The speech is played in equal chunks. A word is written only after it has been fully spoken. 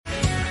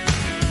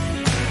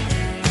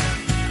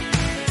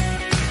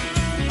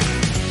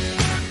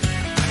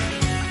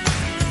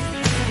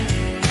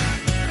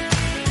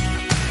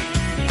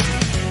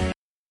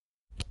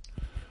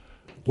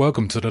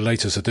Welcome to the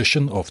latest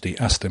edition of the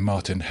Aston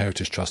Martin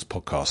Heritage Trust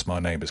podcast. My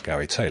name is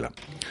Garry Taylor,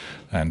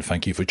 and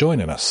thank you for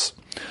joining us.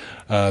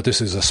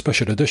 This is a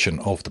special edition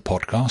of the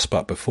podcast,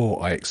 but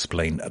before I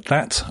explain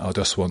that, I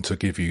just want to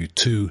give you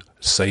two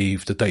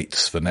save the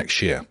dates for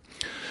next year.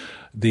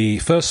 The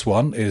first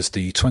one is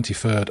the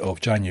 23rd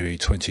of January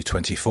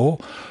 2024,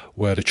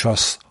 where the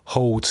Trust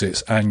holds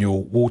its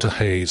annual Walter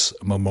Hayes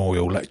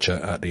Memorial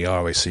Lecture at the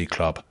RAC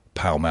Club,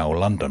 Pall Mall,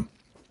 London.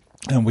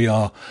 And we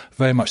are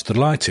very much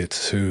delighted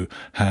to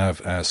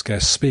have as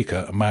guest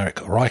speaker Marek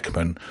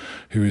Reichman,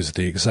 who is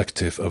the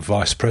Executive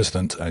Vice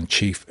President and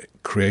Chief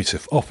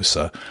Creative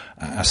Officer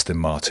at Aston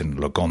Martin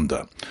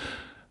Lagonda.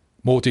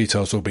 More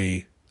details will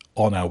be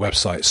on our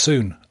website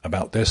soon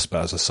about this,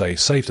 but as I say,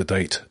 save the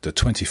date, the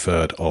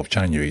 23rd of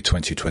January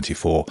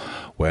 2024,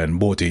 when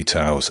more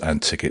details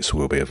and tickets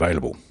will be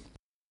available.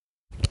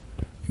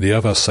 The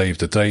other save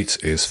the date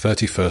is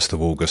 31st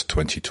of August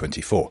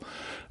 2024.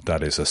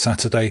 That is a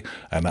Saturday,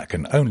 and that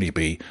can only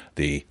be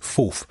the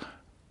 4th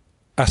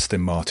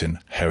Aston Martin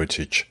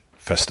Heritage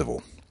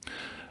Festival.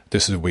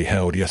 This will be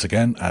held yet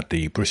again at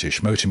the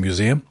British Motor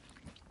Museum,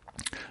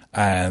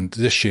 and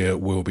this year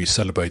we'll be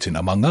celebrating,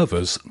 among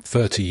others,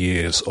 30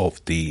 years of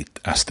the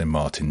Aston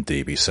Martin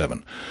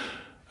DB7.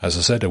 As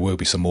I said, there will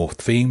be some more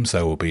themes.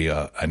 There will be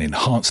an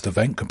enhanced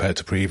event compared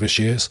to previous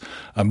years,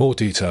 and more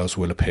details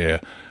will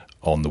appear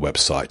on the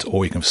website,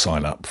 or you can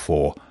sign up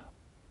for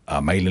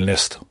our mailing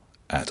list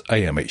at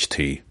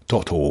amht.org.uk.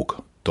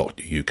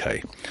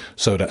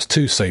 So that's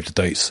two save the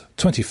dates,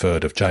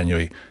 23rd of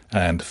January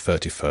and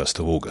 31st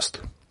of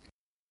August.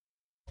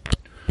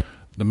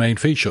 The main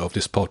feature of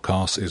this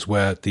podcast is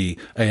where the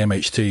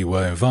AMHT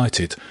were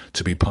invited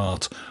to be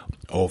part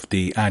of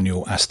the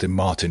annual Aston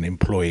Martin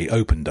Employee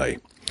Open Day.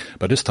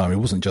 But this time it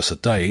wasn't just a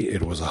day,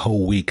 it was a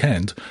whole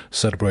weekend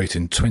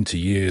celebrating 20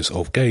 years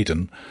of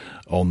Gaydon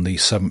on the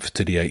 7th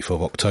to the 8th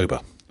of October.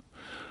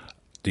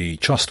 The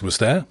Trust was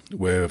there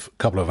with a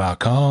couple of our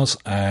cars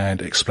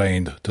and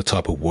explained the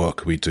type of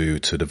work we do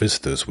to the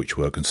visitors, which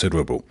were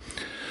considerable.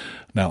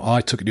 Now,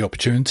 I took the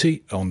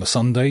opportunity on the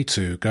Sunday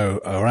to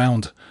go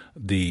around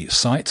the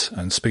site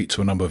and speak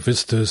to a number of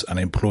visitors and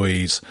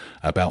employees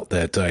about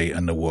their day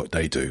and the work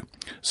they do.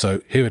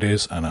 So here it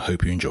is, and I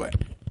hope you enjoy it.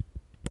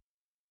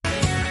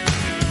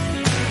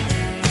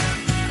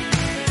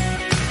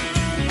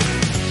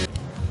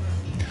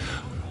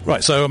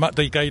 Right, so I'm at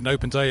the Gaydon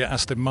Open Day at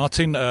Aston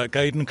Martin,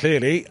 Gaydon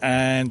clearly,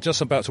 and just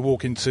about to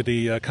walk into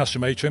the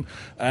custom atrium,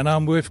 and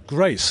I'm with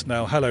Grace.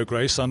 Now, hello,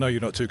 Grace. I know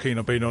you're not too keen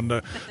on being on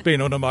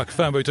the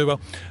microphone, but we do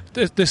well.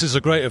 This is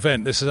a great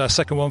event. This is our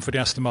second one for the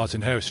Aston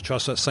Martin Heritage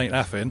Trust at St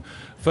Athan.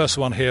 First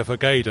one here for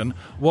Gaydon.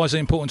 Why is it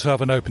important to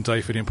have an open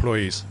day for the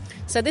employees?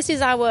 So this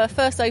is our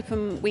first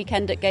open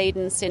weekend at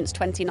Gaydon since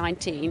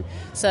 2019.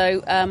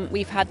 So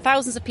we've had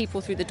thousands of people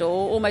through the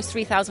door, almost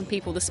 3,000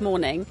 people this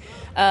morning,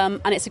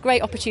 and it's a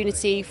great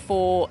opportunity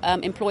for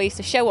employees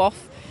to show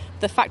off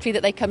the factory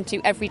that they come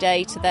to every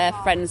day to their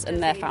friends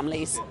and their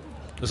families.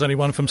 Does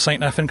anyone from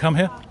St Athan come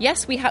here?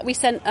 Yes, we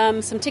sent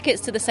some tickets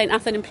to the St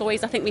Athan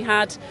employees. I think we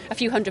had a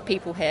few hundred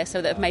people here,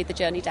 so that have made the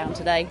journey down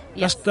today.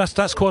 Yes.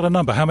 That's quite a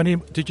number. How many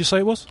did you say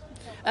it was?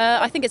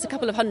 I think it's a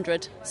couple of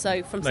hundred.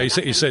 So from you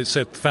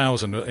said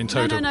 1,000 in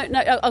total.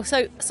 No. Oh,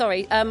 so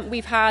sorry.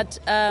 We've had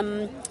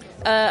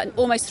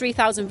almost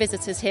 3,000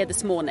 visitors here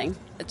this morning.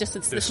 Just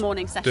this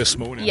morning session. This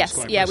morning.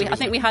 Yes. Yeah. I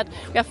think we had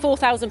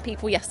 4,000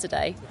 people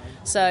yesterday.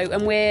 So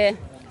and we're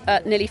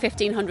at nearly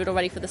 1,500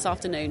 already for this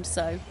afternoon.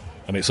 So.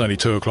 And it's only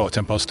 2 o'clock,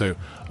 10 past 2.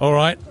 All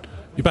right.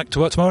 You back to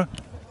work tomorrow?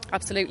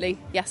 Absolutely.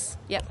 Yes.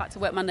 Yeah. Back to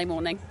work Monday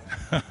morning.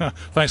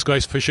 Thanks,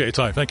 Grace. Appreciate your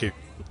time. Thank you.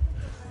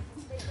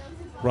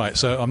 Right,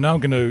 so I'm now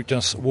going to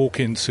just walk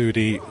into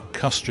the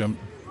customer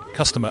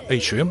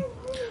atrium.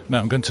 Now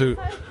I'm going to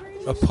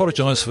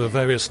apologise for the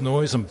various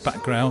noise and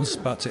backgrounds,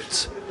 but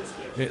it's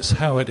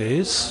how it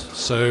is.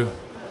 So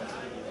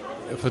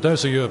for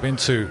those of you who have been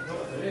to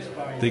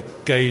the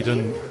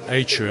Gaydon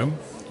atrium,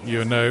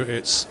 you know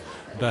they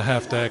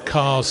have their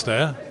cars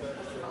there.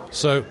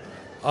 So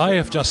I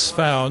have just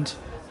found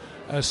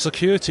a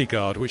security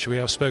guard, which we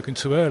have spoken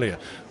to earlier.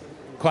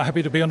 Quite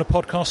happy to be on the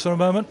podcast for a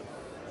moment.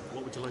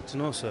 What would you like to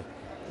know, sir?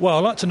 Well,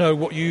 I'd like to know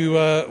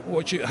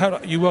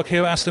how you work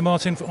here at Aston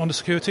Martin on the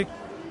security.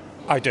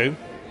 I do.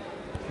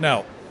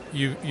 Now,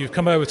 you've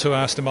come over to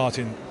our Aston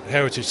Martin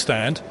Heritage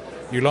stand.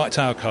 You liked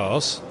our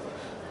cars.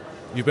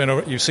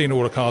 You've seen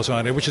all the cars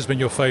around here. Which has been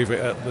your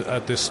favourite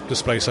at this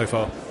display so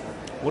far?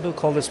 What do they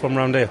call this one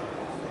round here?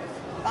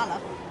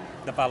 Valor.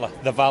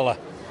 The Valor.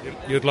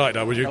 You'd like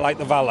that, would you? I like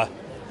the Valor.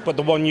 But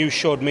the one you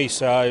showed me,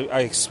 sir,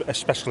 I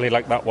especially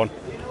like that one.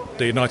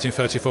 The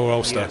 1934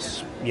 Ulster.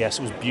 Yes,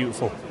 it was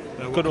beautiful.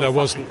 Good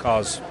old-fashioned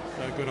cars.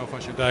 Good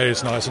old-fashioned day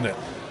is nice, isn't it?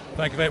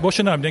 Thank you very much. What's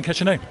your name? Didn't catch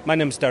your name. My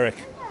name's Derek.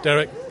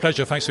 Derek,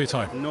 pleasure. Thanks for your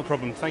time. No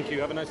problem. Thank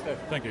you. Have a nice day.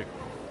 Thank you.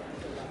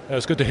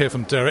 It's good to hear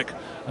from Derek.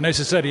 And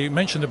as I said, he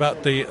mentioned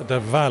about the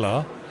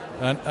Valor,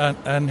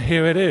 and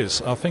here it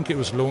is. I think it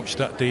was launched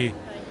at the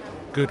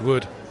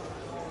Goodwood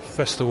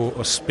Festival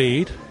of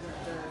Speed.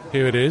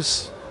 Here it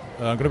is.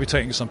 I'm going to be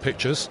taking some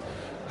pictures.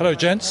 Hello,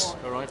 gents.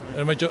 All right.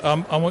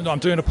 I'm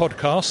doing a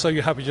podcast, so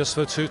you happy just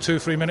for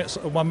 3 minutes,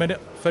 1 minute,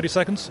 30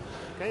 seconds?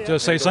 Okay, to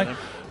say something?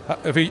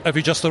 Have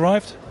you just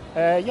arrived?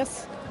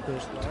 Yes.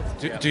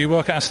 Do you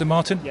work at Aston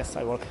Martin? Yes,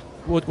 I work.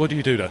 What do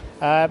you do there?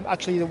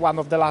 Actually, one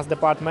of the last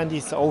department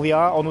is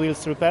OVR, on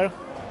wheels repair.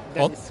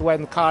 That is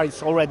when car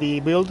is already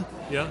built.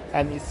 Yeah.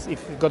 And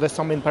if we got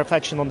some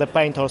imperfection on the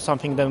paint or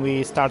something, then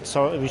we try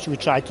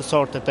to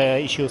sort the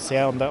issues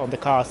on the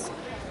cars.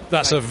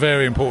 That's a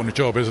very important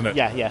job, isn't it?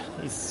 Yeah.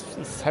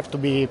 It's have to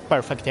be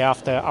perfect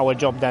after our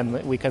job.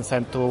 Then we can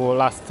send to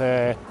last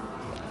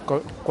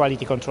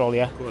quality control.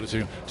 Yeah. Quality.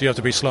 Do you have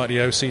to be slightly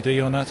OCD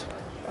on that?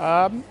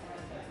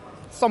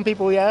 Some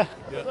people, yeah.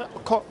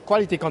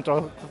 Quality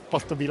control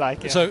supposed to be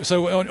like. Yeah.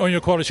 So on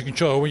your quality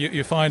control, when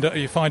you find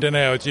an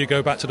error, do you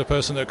go back to the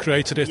person that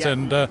created it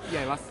and?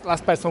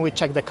 Last person we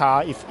check the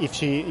car. If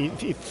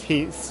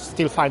he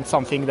still finds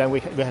something, then we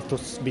have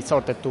to be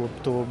sorted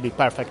to be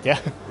perfect. Yeah.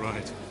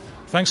 Right.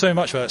 Thanks so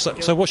much for that.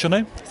 So what's your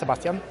name?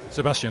 Sebastian.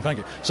 Sebastian, thank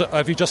you. So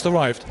have you just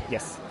arrived?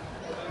 Yes.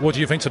 What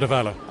do you think to the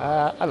Valor?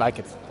 I like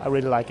it. I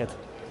really like it.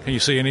 Can you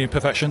see any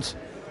imperfections?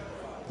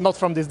 Not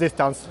from this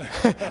distance.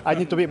 I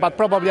need to be, but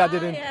probably I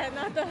didn't.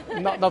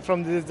 Not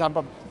from this distance,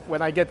 but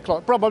when I get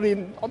close,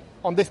 probably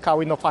on this car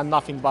we don't find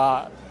nothing,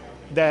 but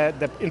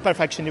the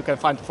imperfection you can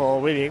find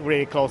for really,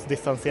 really close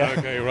distance. Yeah.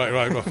 Okay,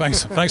 right. Well,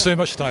 thanks very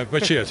much for your time.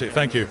 Appreciate it.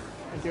 Thank you.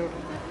 Thank you.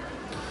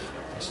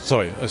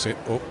 Sorry, that's it.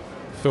 I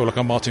feel like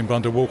I'm Martin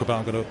Blunder walkabout.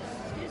 I'm going to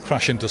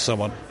crash into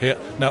someone here.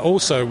 Now,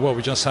 also, what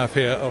we just have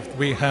here,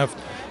 we have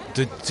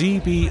the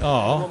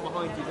DBR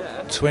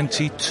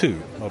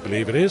 22, I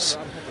believe it is.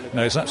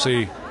 Now, it's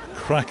actually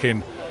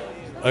cracking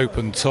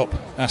open top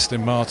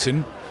Aston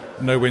Martin.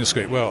 No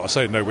windscreen. Well, I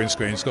say no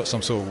windscreen. It's got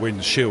some sort of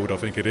windshield, I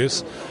think it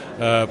is,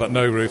 but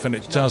no roof, and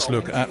it does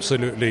look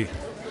absolutely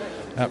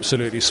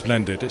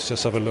splendid. Let's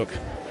just have a look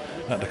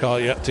at the car.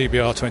 Yeah,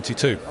 DBR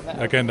 22.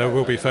 Again, there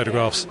will be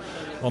photographs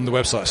on the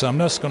website. So I'm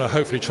just going to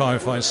hopefully try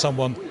and find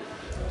someone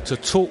to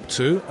talk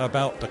to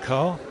about the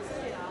car.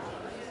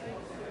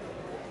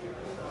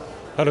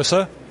 Hello,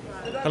 sir.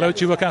 Hello,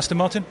 do you work at Aston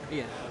Martin?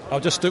 Yeah. I'll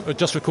just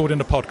recording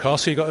the podcast.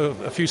 So you got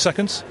a few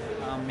seconds?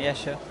 Yeah,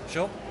 sure.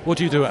 Sure. What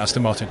do you do at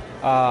Aston Martin?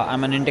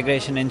 I'm an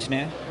integration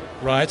engineer.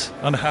 Right.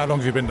 And how long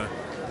have you been there?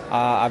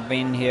 I've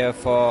been here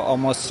for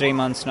almost 3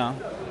 months now.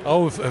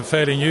 Oh,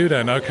 fairly new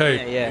then.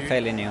 Okay. Yeah,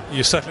 fairly new.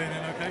 You settling in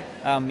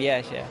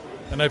okay? Yeah.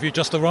 And have you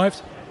just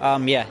arrived?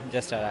 Yeah,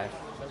 just arrived.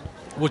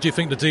 What do you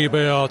think the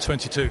DBR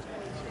 22?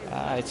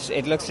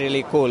 It looks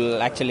really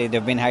cool. Actually,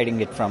 they've been hiding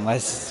it from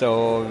us,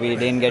 so we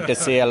didn't get to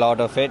see a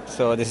lot of it.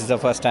 So this is the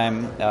first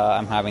time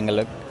I'm having a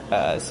look.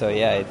 So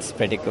yeah, it's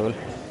pretty cool.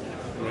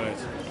 Right.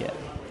 Yeah.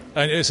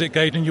 And is it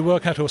Gaydon you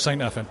work at or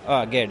St. Athan?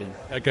 Gaydon.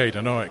 At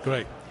Gaydon, all right,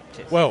 great.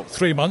 Cheers. Well,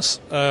 3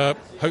 months.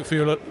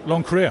 Hopefully a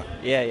long career.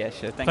 Yeah,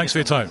 sure. Thanks for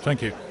your time.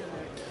 Thank you.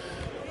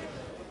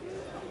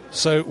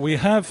 So we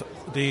have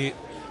the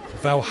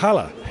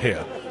Valhalla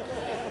here.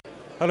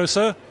 Hello,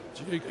 sir.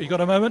 You got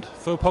a moment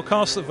for a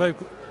podcast?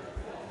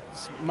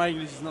 My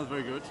English is not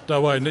very good.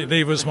 Don't worry,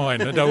 neither is mine.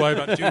 Don't worry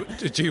about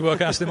it. Do you work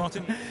at Aston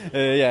Martin?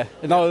 Yeah.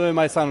 No,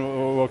 my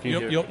son working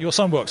here. Your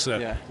son works there?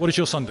 Yeah. What does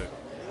your son do?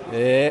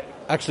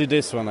 Actually,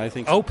 this one, I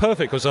think. Oh,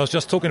 perfect, because I was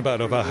just talking about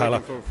the Valhalla.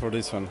 For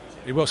this one.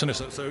 He works on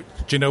this. So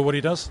do you know what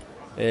he does?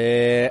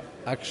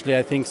 Actually,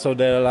 I think so.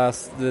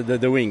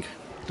 The wing.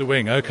 The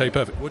wing. Okay,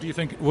 perfect. What do you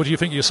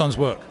think your son's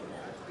work?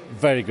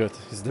 Very good.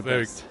 It's the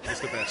best. It's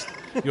the best.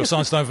 Your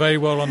son's done very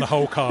well on the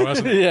whole car,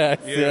 hasn't he?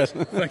 Yes.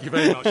 Thank you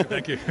very much.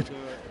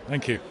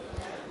 Thank you.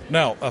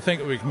 Now, I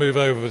think we can move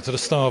over to the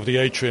star of the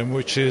atrium,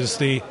 which is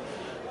the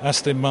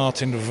Aston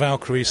Martin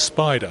Valkyrie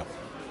Spider,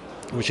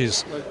 which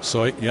is,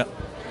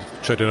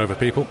 treading over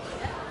people,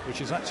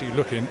 which is actually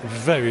looking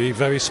very,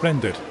 very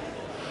splendid.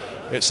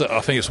 I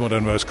think it's one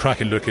of the most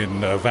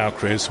cracking-looking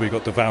Valkyries. We've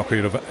got the Valkyrie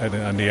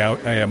and the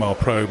AMR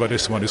Pro, but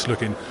this one is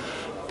looking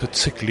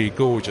particularly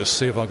gorgeous.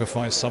 See if I can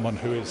find someone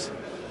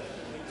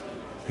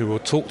who will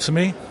talk to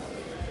me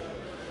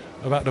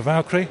about the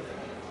Valkyrie.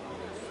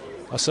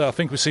 I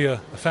think we see a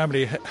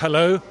family.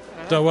 Hello.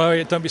 Don't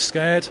worry, don't be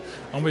scared.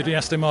 I'm with the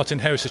Aston Martin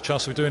Heritage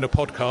Trust. We're doing a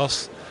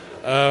podcast.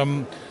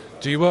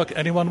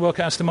 Anyone work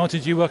at Aston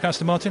Martin? Do you work at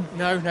Aston Martin?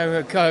 No,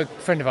 a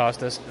friend of ours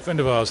does. A friend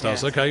of ours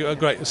does, yes. Okay,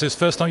 great. Is this the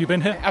first time you've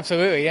been here?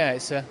 Absolutely, yeah.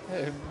 It's a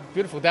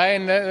beautiful day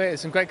and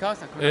some great cars.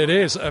 It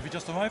is. Have you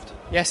just arrived?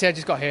 Yes, I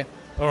just got here.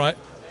 All right.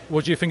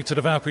 What do you think to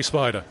the Valkyrie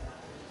Spider?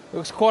 It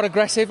looks quite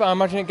aggressive. I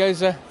imagine it goes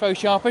very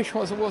sharpish.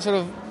 What sort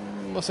of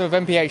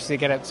MPH does it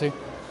get up to?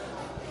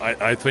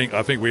 I think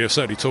we are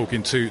certainly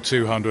talking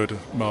 200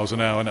 miles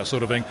an hour and that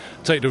sort of thing.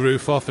 Take the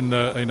roof off and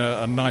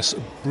a nice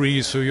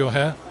breeze through your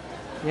hair.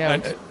 Yeah.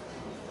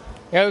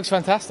 It looks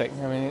fantastic.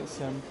 I mean, it's.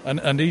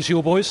 And these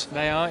your boys?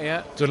 They are,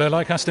 yeah. Do they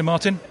like Aston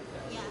Martin?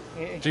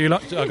 Yeah. Do you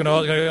like? I'm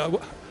going to.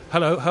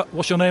 Hello.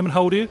 What's your name and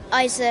how old are you?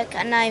 Isaac,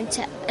 and I'm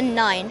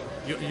 9.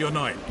 You're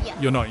 9.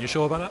 Yeah. You're 9. You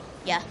sure about that?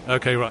 Yeah.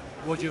 Okay, right.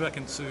 What do you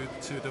reckon to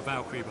the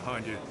Valkyrie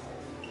behind you?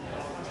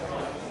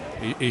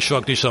 He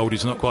shrugged his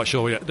shoulders. He's not quite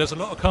sure yet. There's a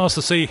lot of cars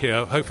to see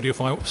here. Hopefully you'll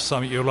find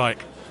something you like.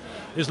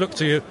 Just look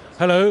to you.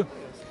 Hello.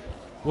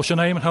 What's your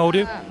name and how old are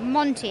you?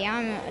 Monty,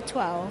 I'm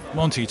 12.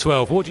 Monty,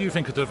 12. What do you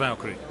think of the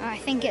Valkyrie? I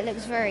think it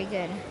looks very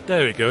good.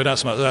 There we go.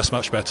 That's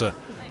much better.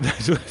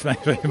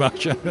 Thank you very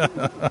much.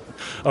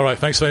 All right,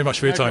 thanks very much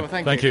for your time.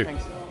 Thank you.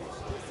 Thanks.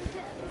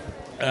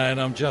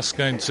 And I'm just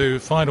going to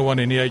final one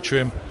in the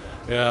atrium.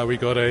 Yeah, we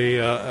got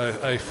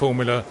a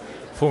Formula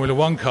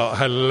One car.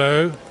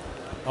 Hello,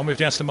 I'm with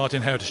the Aston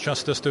Martin Heritage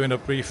Trust, just doing a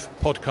brief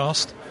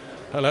podcast.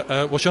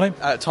 Hello, what's your name?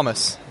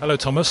 Thomas. Hello,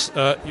 Thomas.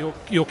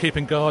 You're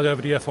keeping guard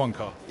over the F1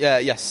 car. Yeah,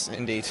 yes,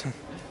 indeed.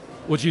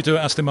 What do you do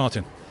at Aston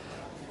Martin?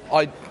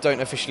 I don't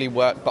officially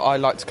work, but I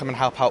like to come and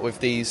help out with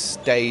these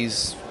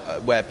days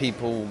where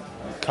people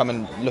come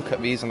and look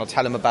at these, and I'll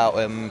tell them about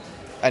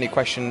any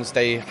questions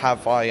they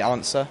have. I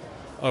answer.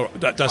 Oh,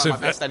 that's my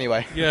best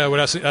anyway. Yeah,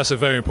 well, that's a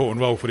very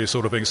important role for this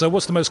sort of thing. So,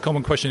 what's the most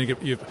common question you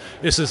get?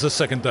 This is the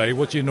second day.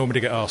 What do you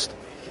normally get asked?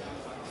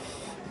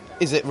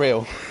 Is it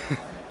real?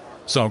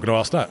 So I'm going to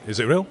ask that. Is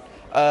it real?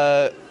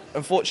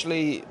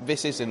 Unfortunately,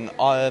 this isn't.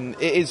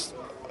 It is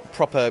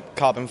proper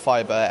carbon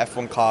fibre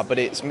F1 car, but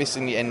it's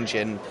missing the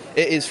engine.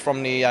 It is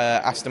from the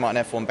Aston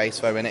Martin F1 base,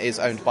 though, and it is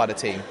owned by the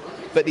team.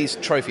 But these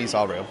trophies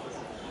are real.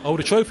 Oh,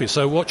 the trophies.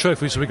 So what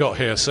trophies have we got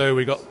here? So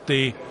we got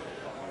the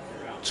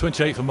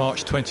 28th of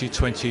March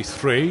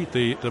 2023,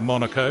 the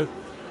Monaco.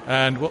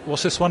 And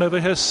what's this one over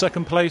here?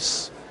 Second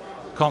place?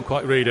 Can't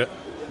quite read it.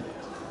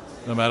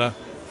 No matter.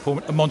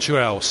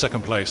 Montreal,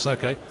 second place.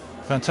 Okay,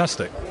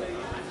 fantastic.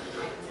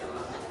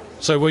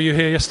 So were you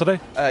here yesterday?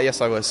 Yes,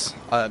 I was.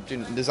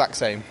 Doing the exact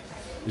same.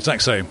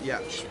 Exact same?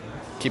 Yeah.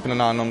 Keeping an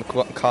eye on the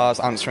cars,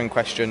 answering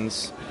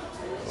questions.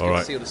 All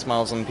right. See all the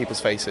smiles on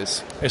people's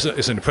faces. It's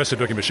an impressive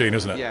looking machine,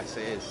 isn't it? Yes,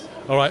 it is.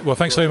 All right, well,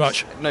 thanks very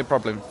much. No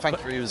problem.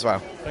 Thank you as well.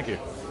 Thank you.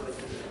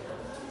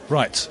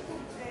 Right.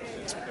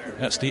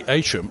 That's the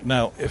atrium.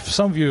 Now, if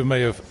some of you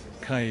may have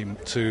came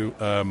to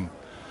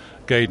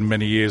Gaydon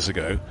many years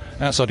ago,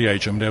 outside the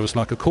atrium there was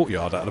like a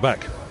courtyard at the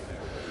back.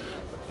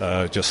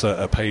 Just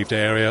a paved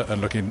area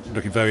and looking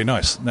very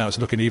nice. Now it's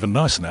looking even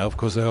nicer now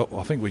because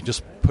I think we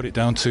just put it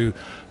down to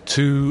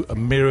 2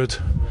 mirrored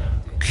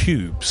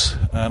cubes,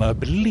 and I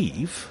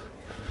believe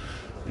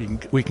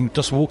we can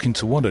just walk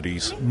into one of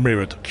these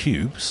mirrored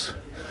cubes,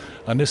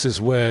 and this is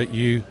where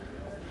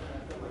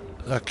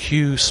a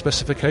queue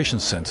specification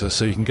centre,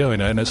 so you can go in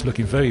there, and it's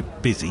looking very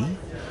busy indeed,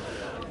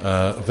 so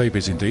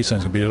there's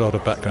going to be a lot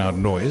of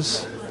background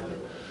noise.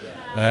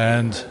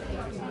 And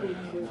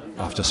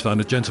I've just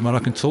found a gentleman I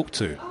can talk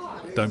to.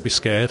 Don't be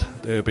scared,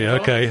 it'll be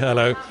okay.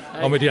 Hello.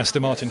 I'm with the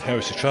Aston Martin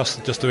Heritage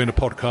Trust, just doing a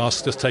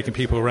podcast, just taking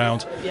people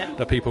around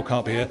that people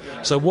can't be here.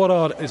 So what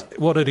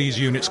are these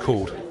units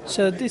called?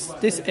 So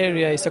this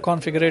area is a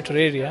configurator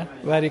area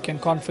where you can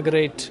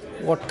configure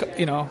what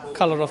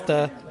color of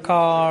the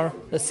car,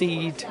 the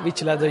seat,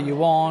 which leather you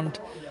want.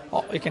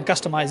 Or you can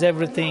customize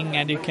everything,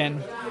 and you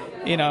can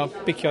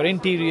pick your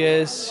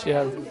interiors.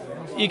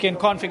 You can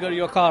configure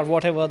your car,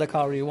 whatever the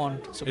car you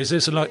want. So is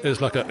this like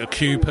a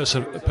queue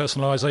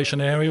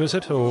personalisation area, is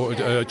it,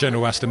 or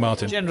general Aston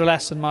Martin? General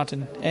Aston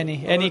Martin,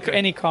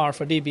 any car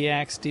for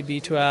DBX,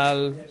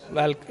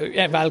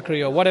 DB12,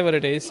 Valkyrie, or whatever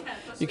it is,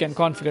 you can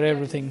configure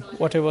everything,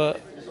 whatever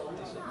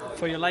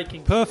for your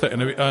liking. Perfect.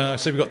 And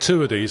so we've got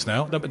 2 of these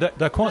now.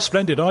 They're quite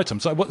splendid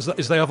items. So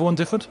is the other one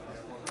different?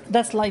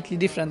 That's slightly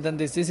different than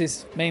this. This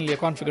is mainly a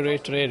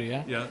configurator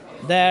area. Yeah.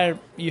 There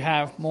you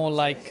have more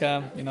like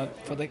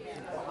for the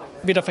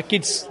bit of a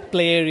kids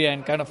play area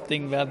and kind of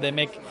thing where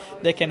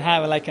they can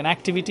have like an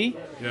activity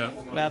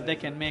where they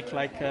can make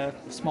like a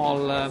small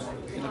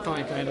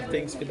toy kind of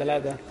things with the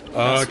leather.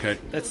 Okay.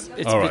 It's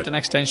a bit an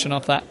extension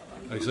of that.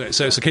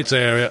 So it's a kids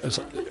area.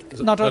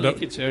 Not only a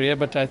kids area,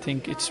 but I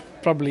think it's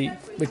probably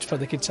for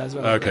the kids as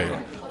well. Okay,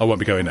 I won't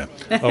be going there.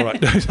 All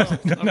right.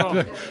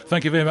 No,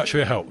 thank you very much for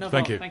your help.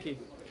 Thank you. Thank you.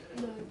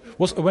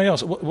 What's the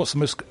most?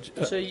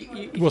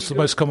 What's the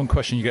most common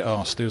question you get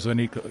asked? Is there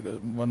any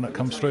one that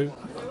comes through?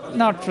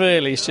 Not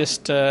really. It's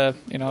just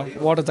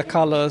what are the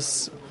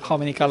colours? How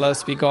many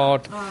colours we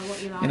got?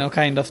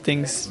 Kind of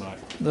things. Right.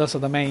 Those are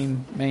the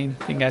main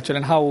thing actually,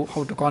 and how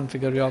to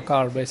configure your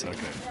car basically.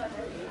 Okay.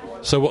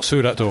 So what's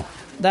through that door?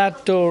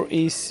 That door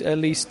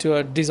leads to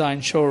a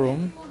design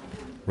showroom.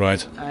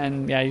 Right.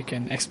 And you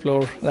can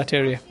explore that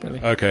area really.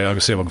 Okay, I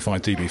can see if I can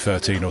find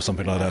DB13 or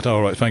something like that.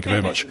 All right, thank you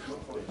very much.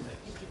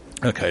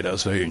 Okay, that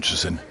was very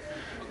interesting.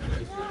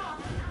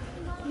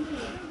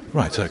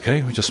 Right,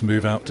 okay, we just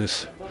move out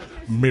this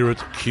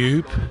mirrored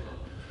cube.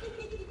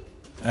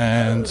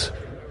 And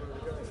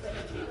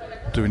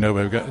do we know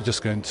where we're going?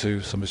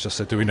 Somebody's just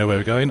said, do we know where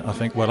we're going? I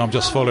think, I'm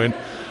just following.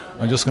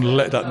 I'm just going to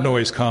let that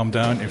noise calm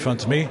down in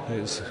front of me.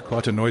 It's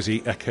quite a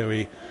noisy,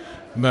 echoey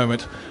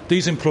moment.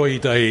 These employee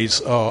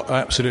days are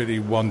absolutely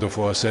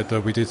wonderful. I said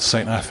that we did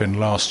St Athan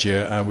last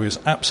year, and we was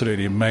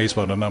absolutely amazed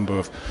by the number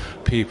of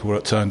people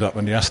that turned up,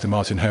 and the Aston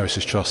Martin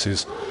Heritage Trust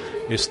is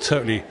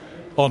totally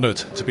honoured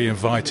to be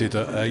invited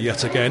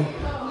yet again.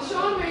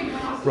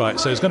 Right,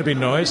 so there's going to be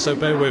noise, so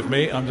bear with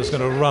me. I'm just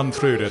going to run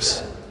through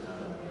this.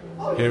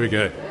 Here we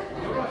go.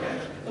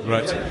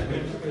 Right.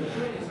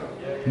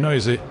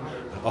 Noisy.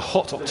 A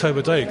hot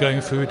October day going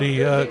through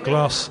the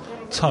glass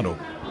tunnel.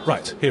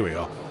 Right, here we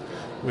are.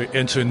 We're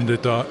entering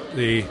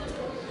the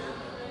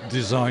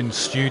design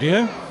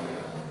studio,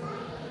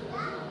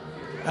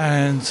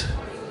 and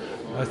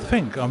I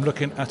think I'm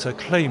looking at a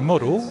clay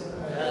model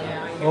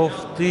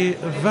of the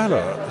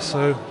Valor,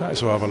 so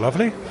that's rather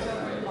lovely.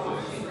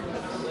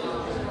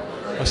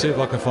 I'll see if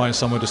I can find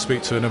someone to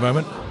speak to in a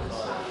moment.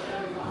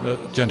 The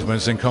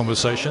gentleman's in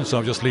conversation, so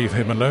I'll just leave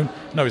him alone.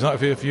 No, he's not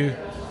here for you.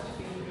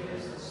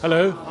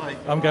 Hello, hi.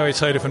 I'm Garry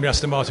Taylor from the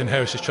Aston Martin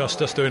Heritage Trust,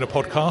 just doing a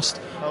podcast,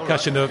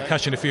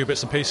 catching a few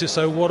bits and pieces.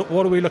 So what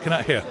are we looking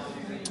at here?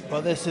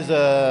 Well, this is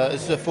a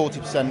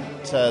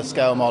 40%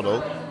 scale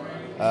model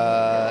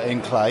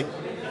in clay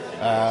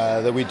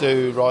that we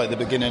do right at the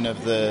beginning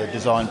of the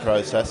design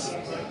process.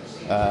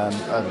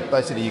 And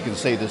basically, you can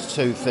see there's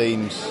two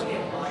themes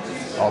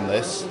on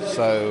this.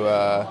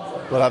 So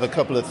we'll have a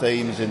couple of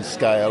themes in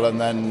scale,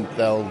 and then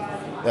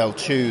they'll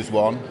choose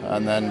one,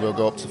 and then we'll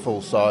go up to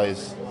full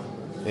size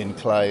in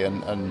clay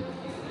and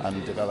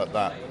develop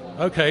that.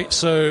 Okay,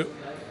 so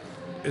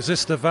is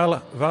this the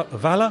Valor?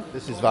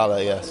 This is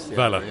Valor, yes. Yeah,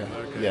 Valor. Yeah.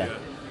 Okay, yeah.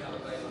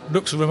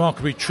 Looks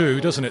remarkably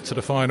true, doesn't it, to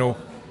the final?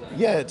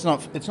 Yeah, it's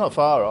not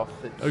far off.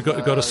 We've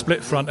got a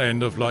split front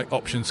end of like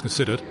options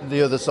considered.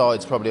 The other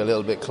side's probably a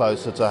little bit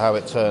closer to how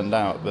it turned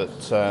out, but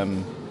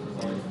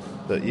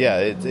yeah,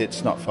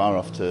 it's not far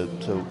off to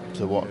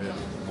what.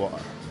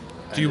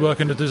 Do you work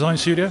in the design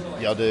studio?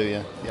 Yeah, I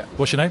do. Yeah.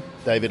 What's your name?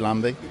 David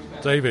Lambie.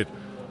 David.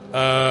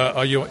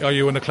 Are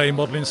you on the clay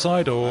modelling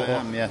side, or? I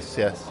am, yes.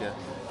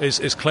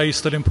 Is clay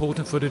still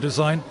important for the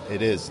design?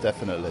 It is,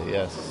 definitely,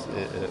 yes.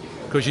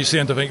 Because you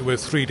seem to think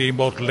with 3D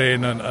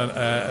modelling and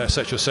et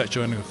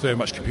cetera, and very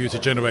much computer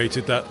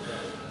generated, that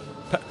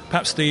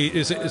perhaps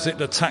is it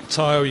the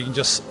tactile? You can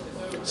just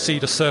see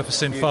the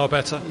surfacing far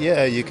better.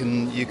 Yeah, you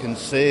can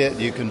see it,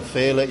 you can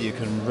feel it, you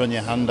can run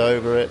your hand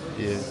over it.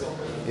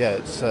 Yeah,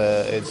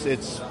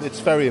 it's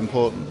very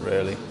important,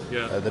 really.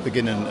 Yeah. At the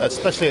beginning,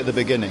 especially at the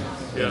beginning.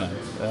 Yeah.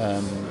 You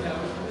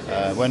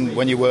know,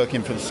 when you're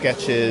working from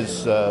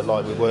sketches,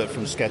 like we work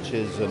from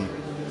sketches,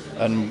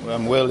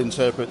 and we'll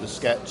interpret the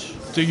sketch.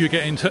 Do you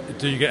get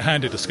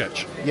handed a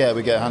sketch? Yeah,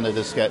 we get handed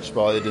a sketch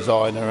by the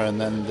designer,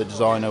 and then the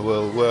designer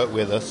will work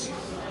with us,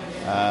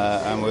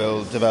 and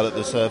we'll develop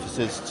the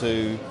surfaces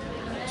to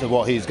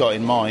what he's got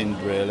in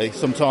mind. Really,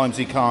 sometimes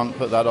he can't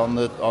put that on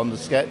the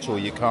sketch, or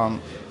you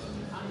can't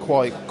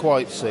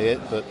quite see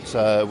it, but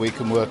we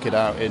can work it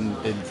out in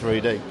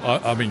 3D.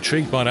 I'm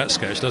intrigued by that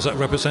sketch. Does that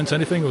represent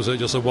anything, or is it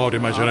just a wild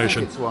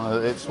imagination? I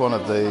think it's one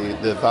of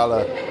the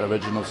Valor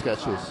original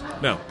sketches.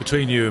 Now,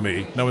 between you and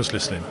me, no one's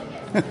listening.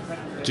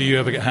 Do you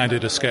ever get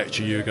handed a sketch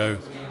and you go,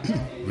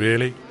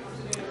 really?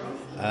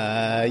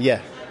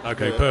 Yeah.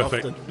 Okay,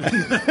 perfect.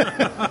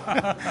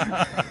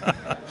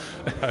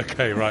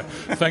 Okay, right.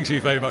 Thank you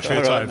very much for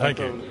your time. Thank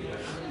you.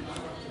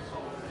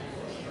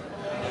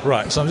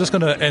 Right, so I'm just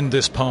going to end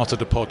this part of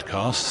the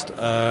podcast.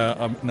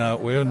 Now,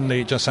 we're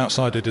only just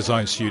outside the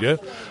design studio.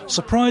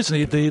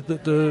 Surprisingly,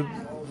 the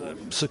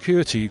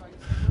security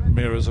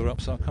mirrors are up,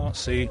 so I can't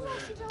see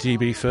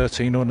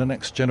DB13 or the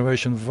next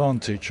generation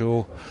Vantage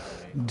or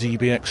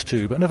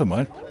DBX2, but never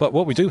mind. But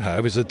what we do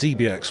have is a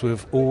DBX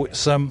with all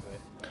its,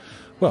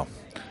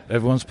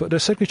 everyone's put their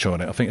signature on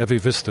it. I think every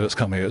visitor that's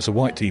come here is a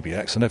white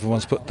DBX, and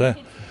everyone's put their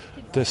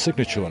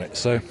signature on it,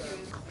 so...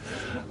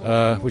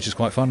 which is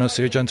quite fun. I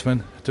see a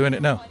gentleman doing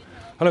it now.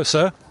 Hello,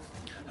 sir.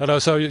 Hello,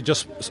 so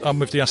I'm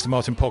with the Aston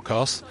Martin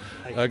podcast.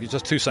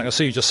 Just 2 seconds. I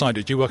see you just signed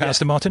it. Do you work at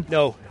Aston Martin?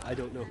 No, I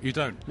don't know. You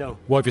don't? No.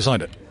 Why have you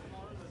signed it?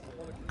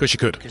 Because you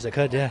could? Because I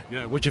could, yeah.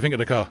 Yeah, what do you think of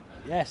the car?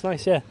 Yeah, it's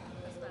nice, yeah.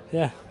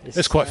 Yeah.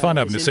 It's quite fun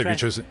having the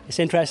signatures. It's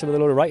interesting with a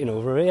load of writing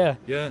over it, yeah.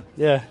 Yeah.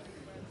 Yeah.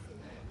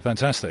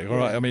 Fantastic. All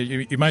right. I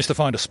mean, you managed to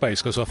find a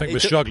space, because I think we're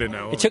struggling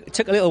now. It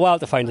took a little while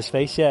to find a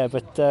space, yeah,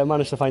 but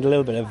managed to find a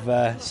little bit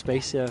of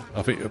space, yeah.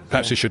 I think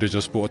perhaps you should have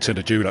just bought a tin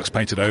of Dulux,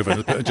 painted over,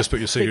 and just put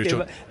your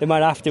signature. They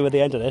might have to at the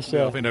end of this.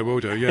 Yeah, I think they will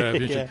do. Yeah.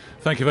 Yeah.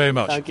 Thank you very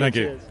much. Thank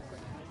you.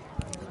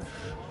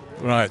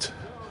 Right.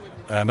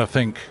 And I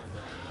think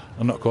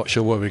I'm not quite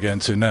sure where we're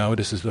getting to now.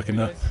 This is looking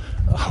at...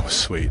 Oh,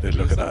 sweet.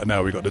 Look at that.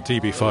 Now we've got the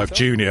DB5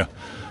 Junior.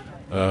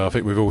 I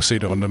think we've all seen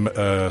it on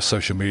the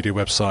social media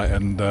website,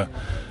 and...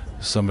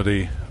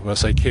 somebody, well, I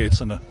say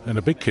kids, and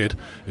a big kid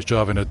is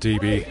driving a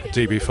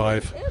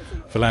DB5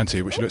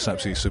 Volante, which looks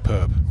absolutely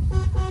superb.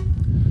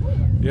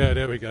 Yeah,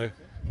 there we go.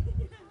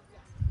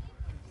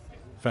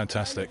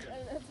 Fantastic.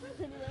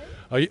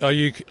 Are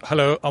you?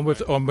 Hello, I'm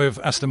with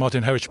Aston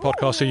Martin Heritage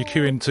Podcast. Are you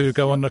queuing to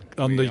go on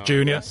the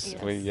Junior?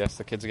 Yes,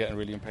 the kids are getting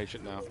really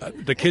impatient now.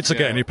 The kids are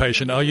getting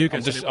impatient. Are you?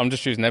 I'm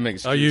just using them as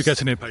excuse. Are you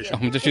getting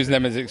impatient? I'm just using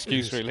them as an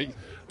excuse, really.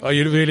 Are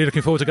you really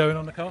looking forward to going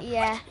on the car?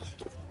 Yeah.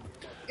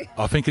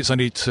 I think it's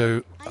only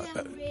to... I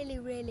am really,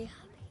 really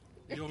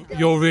happy.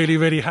 You're really,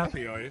 really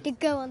happy, are you? To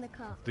go on the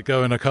car. To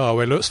go in the car.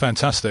 Well, it looks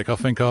fantastic. I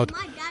think I'd...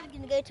 My dad's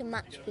going to go to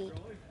match speed.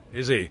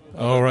 Is he?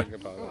 All right.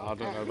 I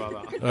don't know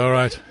about that. All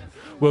right.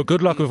 Well,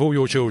 good luck with all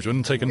your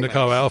children taking the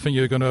car out. I think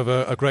you're going to have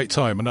a great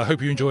time, and I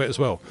hope you enjoy it as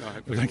well.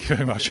 Thank you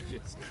very much.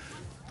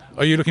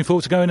 Are you looking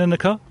forward to going in the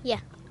car? Yeah.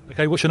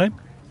 Okay, what's your name?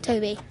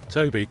 Toby.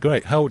 Toby,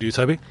 great. How old are you,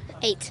 Toby?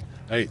 8.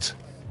 8.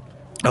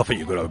 I think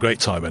you're going to have a great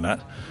time in that,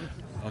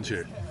 aren't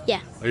you?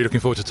 Yeah. Are you looking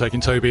forward to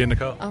taking Toby in the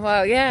car? Oh,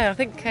 well, yeah, I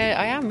think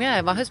I am.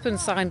 Yeah, my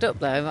husband's signed up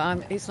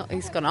though. He's not.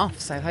 He's gone off,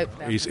 so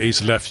hopefully.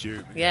 He's left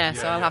you. Yeah,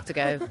 so I'll have to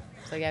go.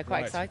 So yeah,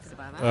 quite excited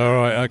about that. All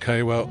right.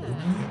 Okay. Well,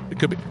 it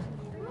could be.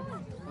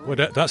 Well,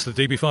 that's the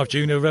DB5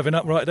 Junior revving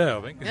up right there,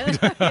 I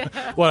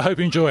think. Well, I hope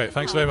you enjoy it.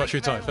 Thanks very much for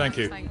your time. Thank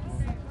you.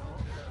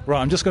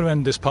 Right, I'm just going to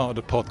end this part of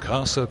the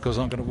podcast because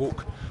I'm going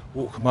to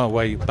walk my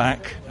way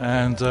back,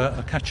 and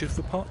I'll catch you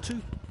for part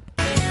 2.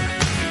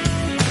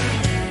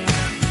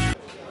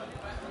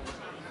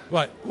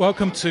 Right,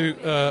 welcome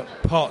to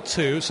part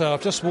 2. So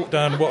I've just walked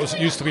down what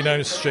used to be known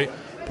as the street.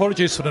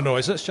 Apologies for the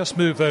noise. Let's just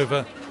move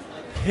over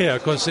here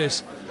because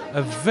it's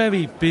a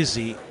very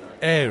busy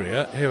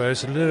area. Here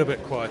it's a little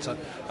bit quieter.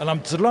 And I'm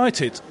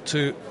delighted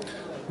to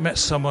met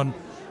someone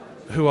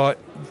who I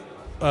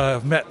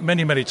have met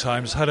many, many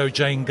times. Hello,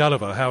 Jane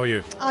Gulliver. How are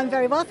you? I'm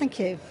very well, thank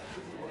you.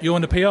 You're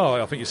on the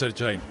PR, I think you said,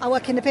 Jane. I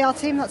work in the PR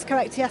team, that's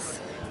correct, yes.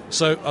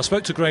 So I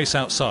spoke to Grace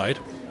outside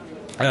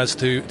as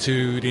to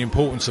the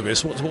importance of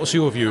this. What's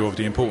your view of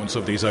the importance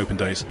of these open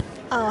days?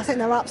 Oh, I think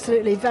they're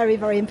absolutely very,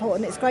 very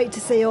important. It's great to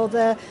see all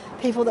the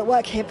people that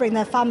work here bring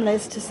their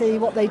families to see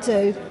what they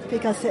do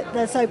because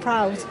they're so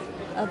proud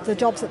of the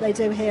jobs that they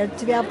do here.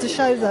 To be able to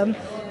show them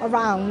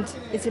around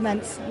is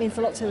immense. It means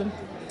a lot to them.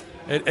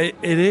 It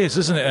is,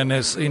 isn't it? And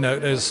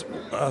there's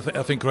I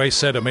think Grace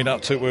said,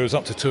 it was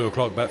up to 2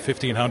 o'clock, about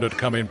 1,500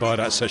 come in by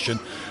that session.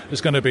 There's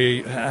going to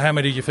be, how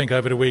many do you think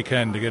over the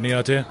weekend? Any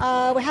idea?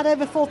 We had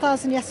over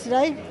 4,000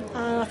 yesterday,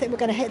 and I think we're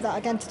going to hit that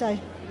again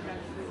today.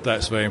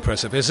 That's very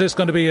impressive. Is this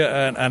going to be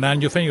an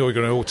annual thing, or are we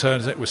going to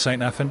alternate it with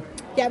St Athan?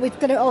 Yeah, we're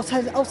going to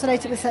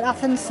alternate it with St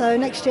Athan, so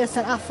next year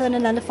St Athan,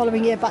 and then the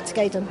following year back to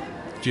Gaydon.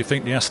 Do you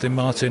think the Aston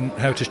Martin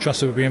Heritage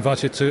Trust will be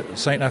invited to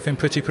St Athan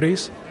Pretty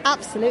Please?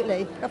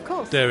 Absolutely, of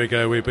course. There we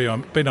go. We've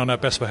been on our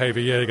best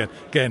behaviour year again.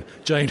 Again,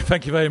 Jane,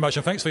 thank you very much,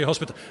 and thanks for your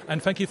hospital,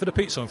 and thank you for the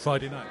pizza on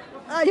Friday night.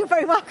 You're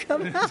very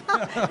welcome.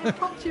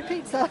 Impromptu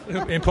pizza.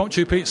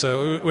 Impromptu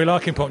pizza. We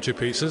like impromptu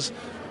pizzas.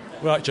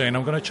 Right, Jane,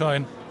 I'm going to try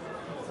and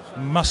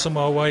muscle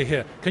my way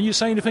here. Can you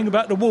say anything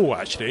about the wall,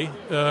 actually?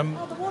 The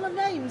wall of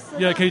names.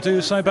 Yeah, can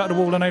you say about the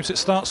wall of names? It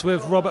starts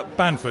with Robert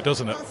Banford,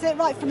 doesn't it? That's it,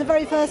 right from the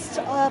very first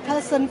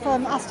person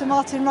from Aston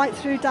Martin right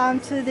through down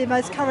to the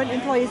most current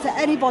employees. That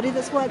anybody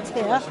that's worked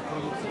here,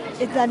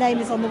 their name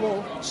is on the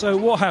wall. So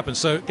what happens?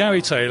 So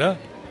Garry Taylor,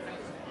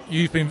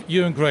 you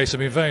and Grace have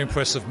been very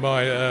impressed with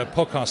my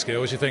podcast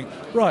skills. You think,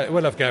 right,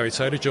 we'll have Garry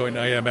Taylor join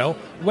AML.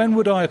 When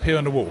would I appear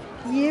on the wall?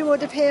 You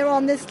would appear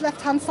on this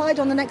left-hand side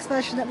on the next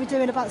version that we do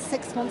in about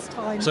 6 months'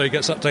 time. So it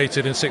gets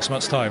updated in 6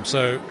 months' time.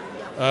 So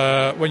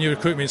when you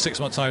recruit me in 6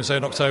 months' time, say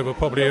in October,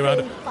 probably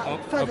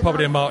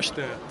in March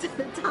there.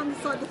 Down the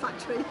side of the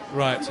factory.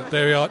 Right,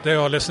 there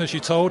are listeners. You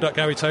told that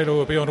Garry Taylor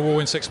will be on the wall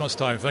in 6 months'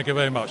 time. Thank you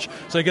very much.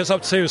 So it gets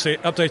seriously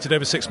updated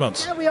every 6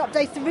 months. Yeah, we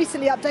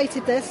recently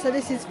updated this, so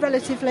this is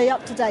relatively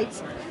up to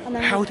date. And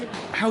then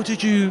how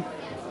did you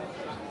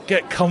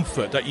get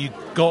comfort that you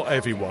got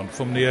everyone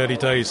from the early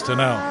days to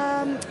now?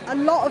 A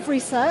lot of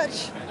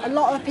research, a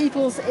lot of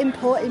people's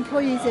input,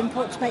 employees'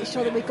 input to make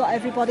sure that we got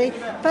everybody.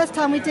 First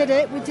time we did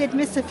it, we did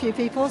miss a few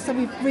people, so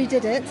we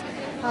redid it.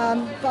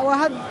 But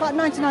we're about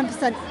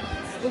 99%.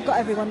 We've got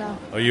everyone now.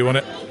 Are you on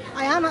it?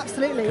 I am,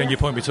 absolutely. Can you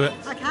point me to it?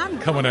 I can.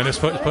 Come on then, let's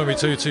point me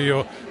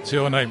to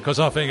your name, because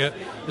I think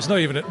it's not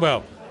even,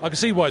 well, I can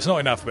see why it's not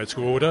in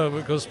alphabetical order,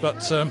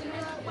 but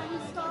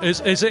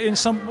is it in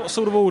what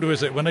sort of order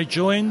is it? When they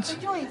joined?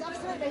 They joined,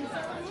 absolutely.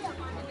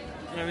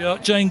 There we are,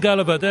 Jane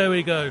Gulliver, there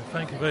we go.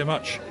 Thank you very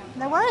much.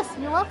 No worries,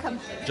 you're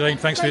welcome. Jane,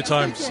 thanks for your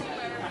time.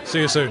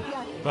 See you soon.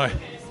 Bye.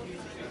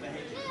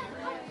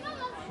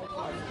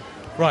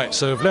 Right,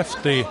 so I've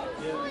left the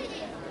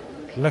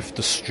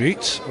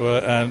street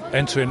and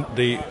entering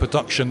the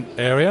production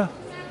area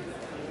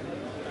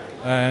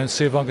and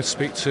see if I can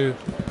speak to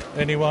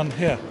anyone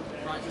here.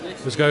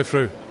 Let's go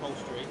through.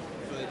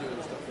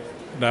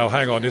 Now,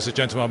 hang on, there's a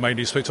gentleman I may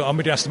need to speak to. I'm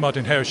with the Aston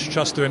Martin Heritage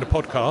Trust doing a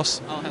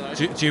podcast. Oh, hello.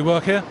 Do you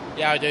work here?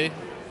 Yeah, I do.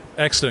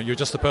 Excellent, you're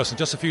just the person.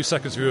 Just a few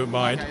seconds if you wouldn't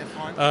mind.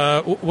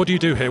 Okay, what do you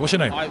do here? What's your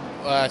name?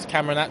 It's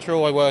Cameron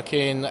Natural. I work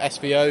in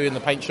SVO in the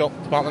paint shop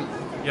department.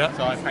 Yeah.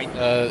 So I paint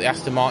the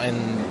Aston Martin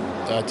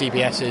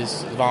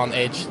DBSs,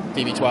 Advantage,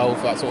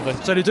 DB12, that sort of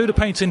thing. So they do the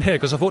painting here?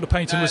 Because I thought the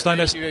painting was done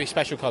there. Very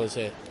special colours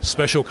here.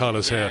 Special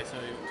colours here. So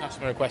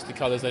customer requested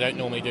colours they don't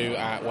normally do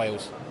at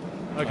Wales.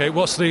 Okay,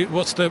 what's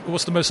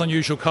the most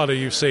unusual colour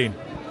you've seen?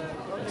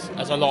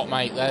 There's a lot,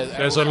 mate.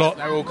 There's a lot.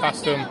 They're all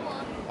custom.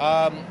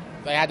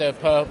 They had a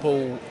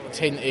purple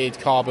tinted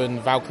carbon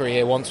Valkyrie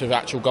here once with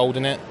actual gold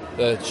in it.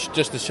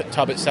 Just the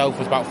tub itself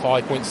was about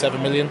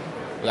 5.7 million.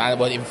 That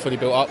wasn't even fully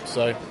built up,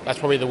 so that's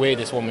probably the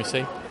weirdest one we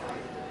see.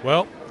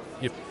 Well,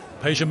 you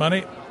pay your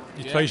money,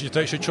 you take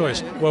your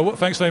choice. Well,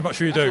 thanks very much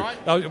for your do.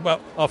 Right.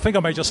 I think I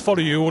may just follow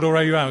you all the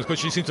way around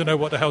because you seem to know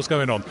what the hell's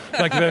going on.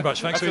 Thank you very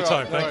much. Thanks for your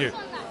time. Thank you.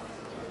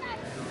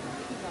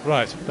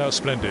 Right, that was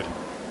splendid.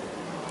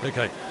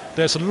 Okay,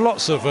 there's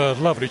lots of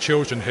lovely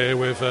children here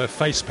with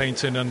face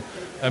painting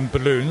and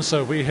balloons.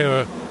 So we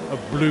hear a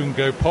balloon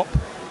go pop.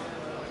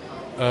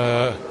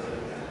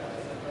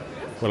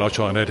 Well, I'll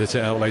try and edit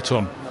it out later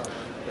on.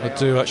 I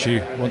do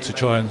actually want to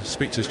try and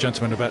speak to this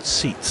gentleman about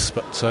seats,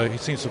 but he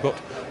seems to have got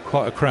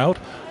quite a crowd.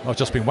 I've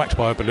just been whacked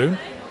by a balloon.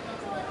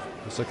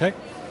 That's okay.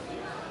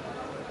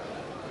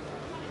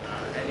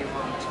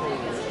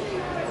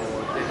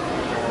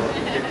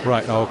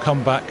 Right, I'll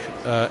come back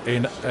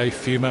in a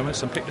few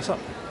moments and pick this up.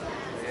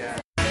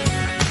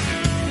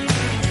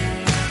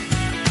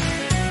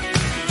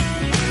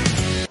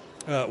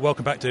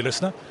 Welcome back, dear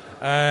listener.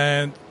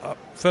 And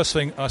first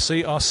thing I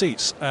see are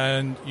seats.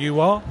 And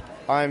you are?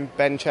 I'm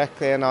Ben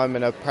Checkley and I'm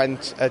a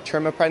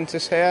trim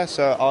apprentice here.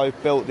 So I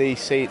built these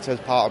seats as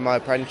part of my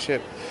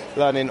apprenticeship,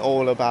 learning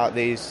all about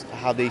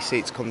how these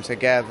seats come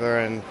together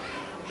and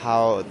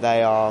how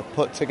they are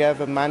put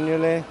together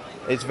manually.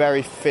 It's a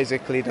very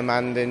physically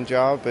demanding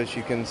job. As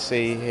you can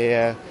see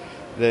here,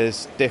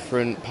 there's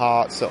different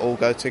parts that all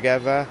go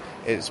together.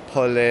 It's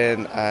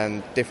pulling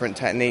and different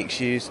techniques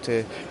used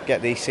to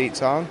get these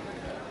seats on.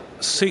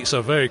 Seats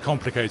are very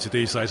complicated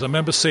these days. I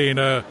remember seeing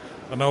an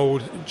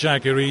old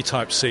Jaguar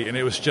type seat, and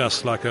it was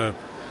just like can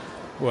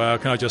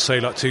I just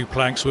say, like two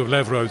planks with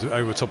leather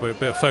over top of it, a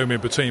bit of foam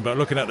in between. But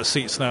looking at the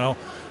seats now,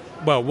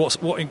 well,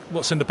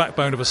 what's in the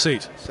backbone of a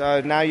seat? So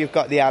now you've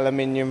got the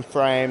aluminium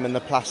frame and the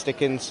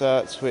plastic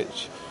inserts,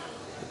 which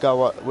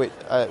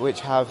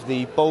have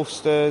the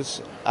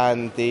bolsters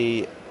and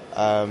the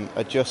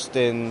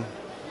adjusting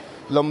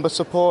lumbar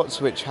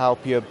supports, which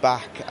help your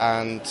back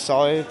and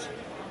side.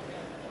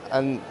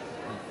 And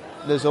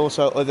there's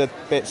also other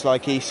bits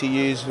like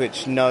ECUs,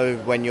 which know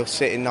when you're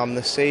sitting on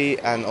the seat,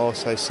 and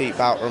also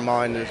seatbelt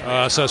reminders.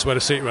 So that's where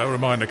the seatbelt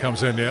reminder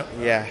comes in, yeah?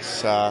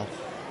 Yes,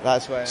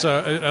 that's where...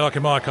 So, like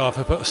in my car, if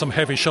I put some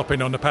heavy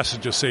shopping on the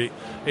passenger seat,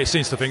 it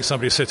seems to think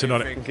somebody's sitting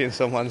on it. Thinking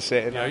someone's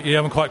sitting on it. You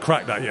haven't quite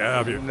cracked that yet,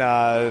 have you?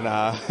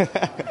 No.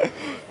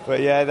 But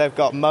yeah, they've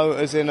got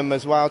motors in them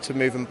as well to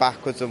move them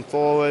backwards and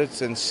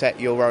forwards and set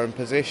your own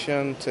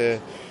position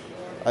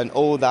and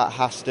all that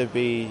has to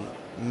be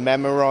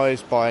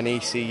memorised by an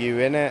ECU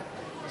in it.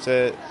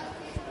 So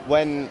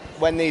when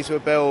these were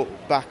built,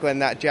 back when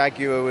that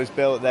Jaguar was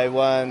built, they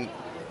weren't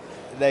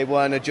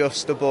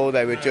adjustable.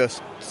 They were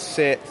just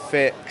sit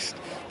fixed.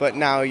 But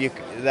now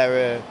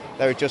they're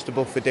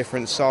adjustable for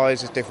different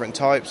sizes, different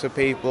types of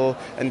people,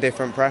 and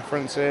different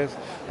preferences.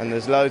 And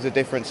there's loads of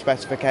different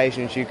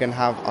specifications you can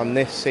have on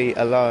this seat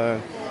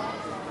alone.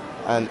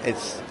 And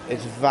it's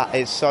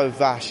so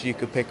vast, you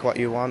could pick what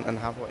you want and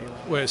have what you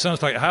want. Well, it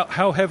sounds like,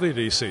 how heavy are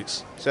these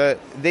seats? So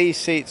these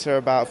seats are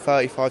about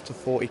 35 to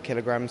 40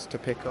 kilograms to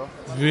pick up.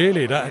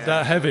 Really?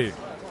 That heavy?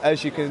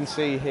 As you can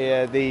see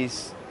here,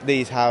 these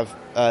have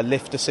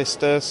lift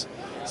assisters.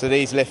 So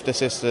these lift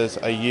assisters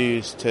are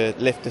used to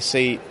lift the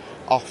seat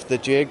off the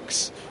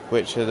jigs,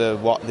 which are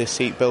what the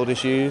seat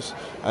builders use,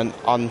 and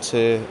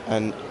onto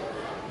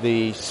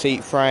the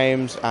seat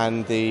frames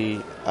and the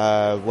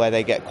where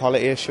they get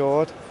quality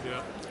assured.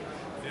 Yeah.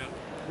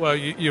 Well,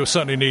 you'll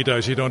certainly need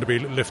those. You don't want to be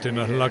lifting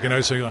and lugging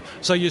those.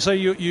 So you say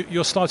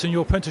you're starting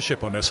your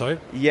apprenticeship on this, are you?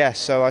 Yes.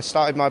 So I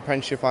started my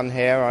apprenticeship on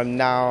here. I'm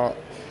now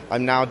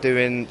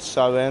doing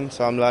sewing,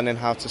 so I'm learning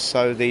how to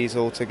sew these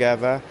all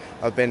together.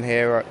 I've been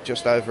here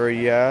just over a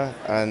year,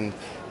 and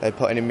they're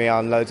putting me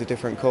on loads of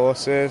different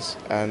courses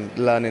and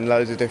learning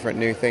loads of different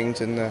new things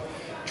in the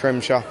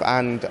trim shop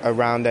and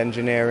around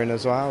engineering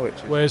as well.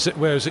 Where is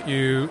it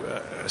you...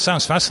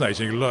 sounds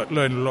fascinating. You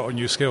learn a lot of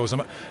new skills.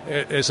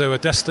 Is there a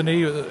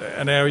destiny,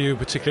 an area you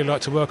particularly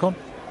like to work on?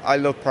 I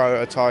love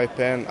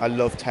prototyping. I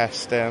love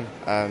testing,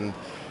 and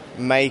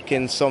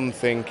making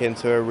something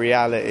into a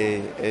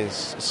reality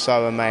is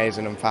so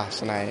amazing and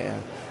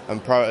fascinating,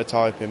 and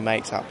prototyping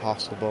makes that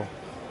possible.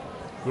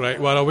 Great.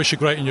 Well, I wish you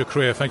great in your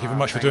career. Thank you very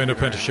much for doing the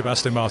apprenticeship,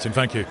 Aston Martin.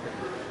 Thank you.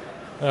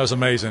 That was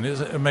amazing. It's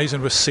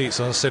amazing with seats.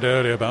 As I said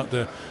earlier about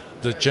the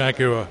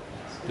Jaguar,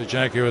 the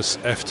Jaguar's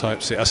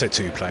F-Type seat. I said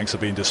two planks.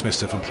 I've been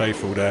dismissive and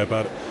playful there,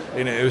 but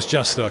it was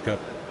just like a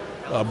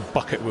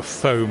bucket with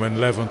foam and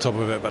leather on top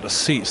of it. But the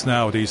seats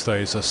now these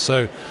days are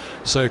so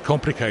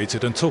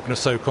complicated. And talking of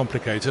so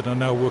complicated, I'm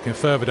now walking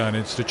further down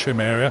into the trim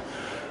area,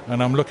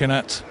 and I'm looking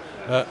at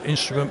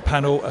instrument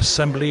panel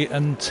assembly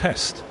and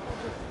test.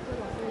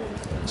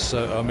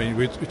 So, I mean,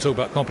 we talk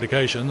about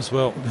complications.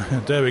 Well,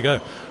 there we go.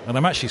 And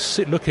I'm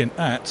actually looking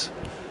at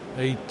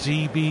a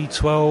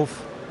DB12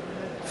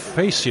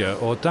 fascia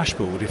or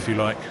dashboard, if you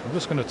like. I'm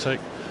just going to take...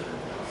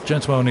 The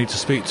gentleman I need to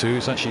speak to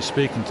is actually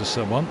speaking to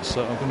someone.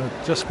 So I'm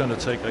just going to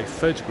take a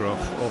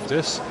photograph of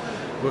this,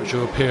 which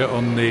will appear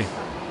on the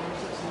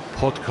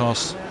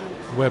podcast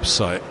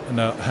website.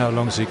 Now, how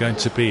long is he going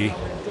to be?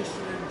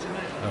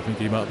 I think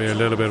he might be a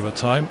little bit of a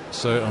time.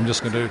 So I'm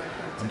just going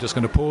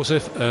to pause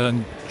it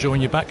and join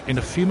you back in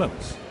a few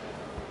moments.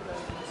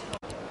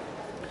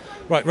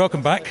 Right,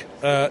 welcome back.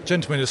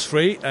 Gentleman is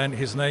free, and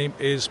his name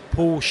is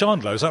Paul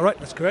Chandler. Is that right?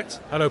 That's correct.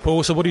 Hello,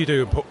 Paul. So what do you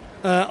do, Paul?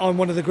 I'm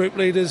one of the group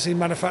leaders in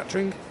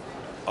manufacturing.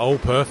 Oh,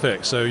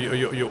 perfect. So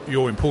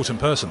you're an important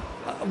person.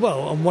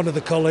 Well, I'm one of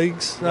the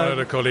colleagues. One of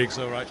the colleagues,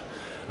 all right.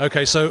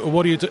 Okay, so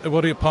what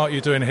part are you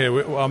doing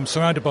here? I'm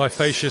surrounded by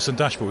fascias and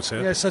dashboards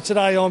here. Yeah, so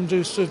today I'm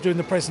just doing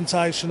the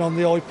presentation on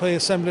the IP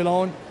assembly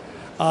line.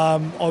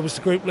 I was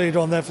the group leader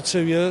on there for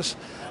 2 years,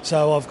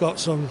 so I've got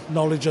some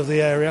knowledge of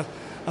the area.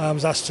 I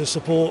was asked to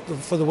support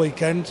for the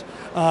weekend.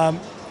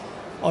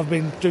 I've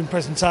been doing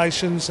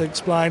presentations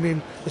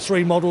explaining the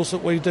 3 models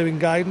that we do in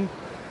Gaydon.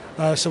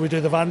 So we do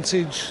the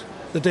Vantage,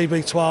 the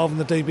DB12 and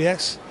the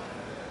DBS.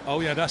 Oh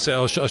yeah, that's it. I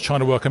was trying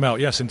to work them out.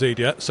 Yes, indeed.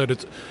 Yeah. So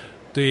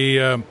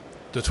the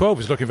 12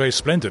 is looking very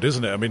splendid,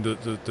 isn't it? I mean,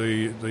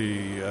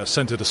 the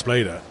centre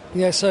display there.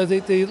 Yeah. So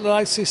the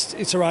latest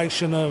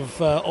iteration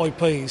of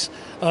IPs,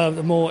 are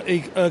more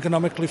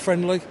ergonomically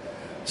friendly.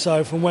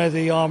 So from where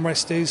the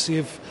armrest is,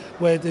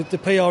 where the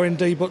PR and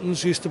D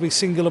buttons used to be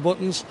singular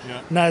buttons.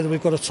 Yeah. Now that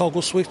we've got a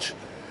toggle switch,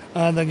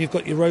 and then you've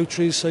got your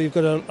rotaries, so you've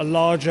got a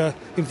larger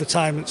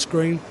infotainment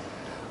screen,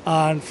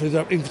 and for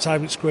the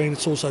infotainment screen,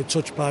 it's also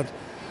touchpad.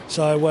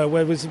 So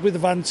where with the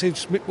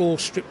Vantage, a bit more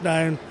stripped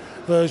down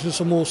versions,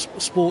 some more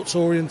sports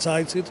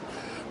orientated.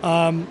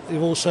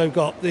 You've also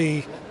got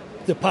the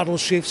paddle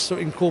shifts that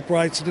are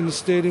incorporated in the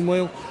steering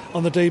wheel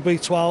on the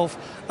DB12,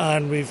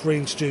 and we've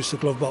reintroduced the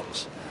glove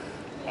box.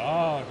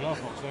 Ah,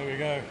 glove box. There we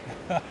go.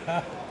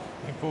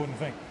 Important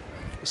thing.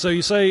 So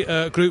you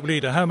say group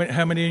leader. How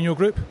many in your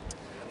group?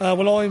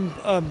 Well,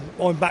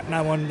 I'm back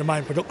now on the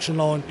main production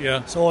line.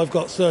 Yeah. So I've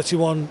got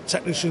 31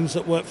 technicians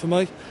that work for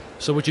me.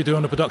 So what do you do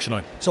on the production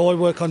line? So I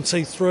work on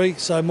T3.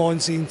 So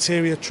mine's the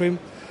interior trim.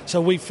 So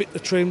we fit the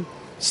trim,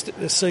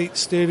 the seat,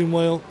 steering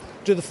wheel,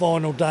 do the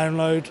final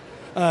download,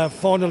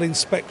 final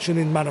inspection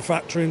in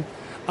manufacturing.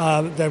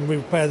 Then we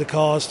repair the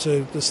cars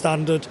to the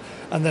standard,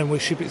 and then we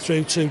ship it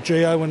through to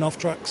Geo and off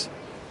tracks.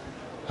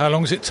 How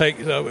long does it take?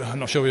 I'm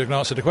not sure you can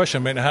answer the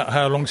question. I mean,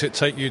 how long does it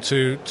take you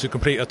to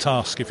complete a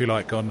task, if you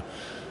like?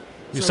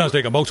 It sounds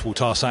like multiple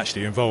tasks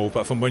actually involved,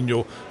 but from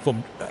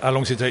how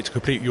long does it take to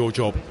complete your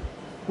job?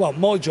 Well,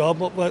 my job,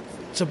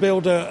 to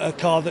build a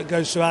car that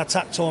goes through our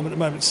takt time at the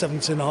moment,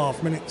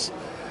 17.5 minutes.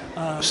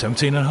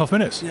 17.5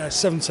 minutes? Yeah,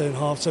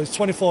 17.5. So it's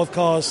 25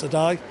 cars a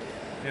day.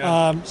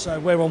 Yeah. So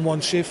we're on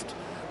one shift.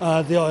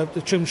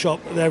 The trim shop,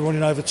 they're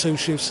running over 2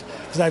 shifts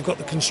because they've got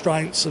the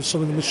constraints of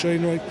some of the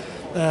machinery.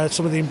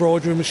 Some of the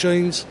embroidery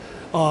machines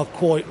are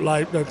quite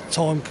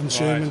time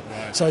consuming.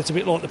 Right. So it's a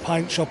bit like the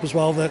paint shop as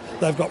well.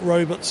 They've got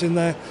robots in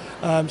there.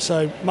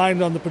 So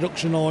mainly on the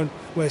production line,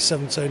 we're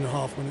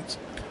 17.5 minutes.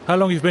 How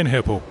long have you been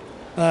here, Paul?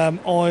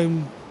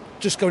 I'm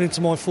just going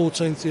into my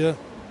 14th year.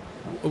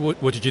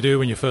 What did you do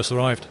when you first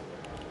arrived?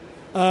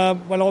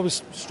 Well, I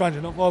was, strange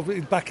enough, I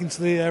was back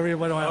into the area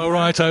when I am. Oh,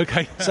 right,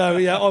 okay. So,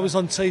 yeah, I was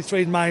on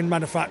T3 main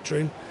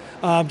manufacturing,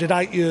 did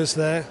 8 years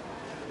there.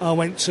 I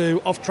went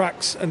to off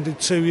tracks and did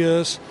 2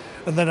 years,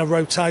 and then a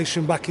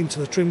rotation back into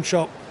the trim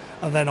shop,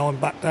 and then I'm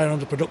back down on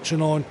the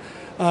production line.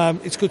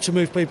 It's good to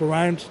move people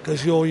around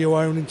because you're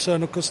your own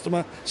internal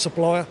customer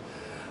supplier.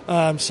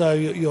 So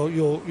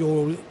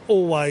you're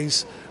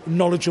always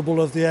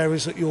knowledgeable of the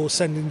areas that you're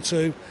sending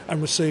to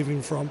and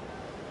receiving from.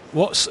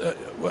 What's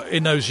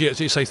in those years?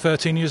 Did you say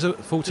 13 years?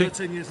 14?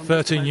 13 years.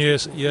 13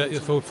 years. Yeah,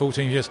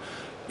 14 years.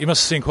 You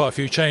must have seen quite a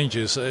few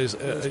changes.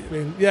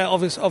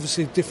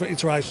 Obviously different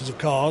iterations of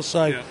cars.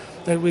 So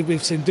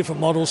we've seen different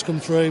models come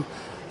through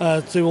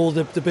all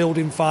the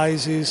building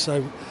phases.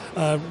 So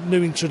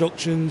new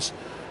introductions,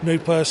 new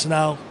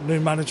personnel, new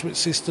management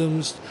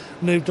systems,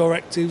 new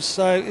directives.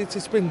 So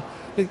it's been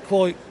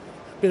quite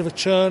a bit of a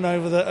churn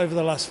over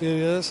the last few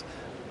years.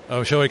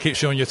 Oh, sure, it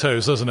keeps you on your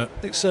toes, doesn't it?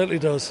 It certainly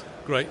does.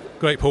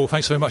 Great, Paul.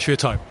 Thanks very much for your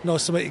time.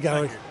 Nice to meet you,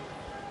 Gary.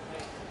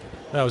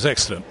 That was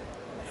excellent.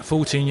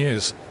 14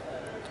 years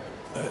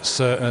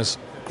as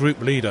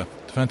group leader.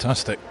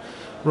 Fantastic.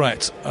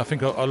 Right, I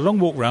think a long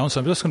walk round,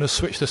 so I'm just going to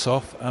switch this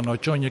off and I'll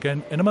join you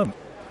again in a moment.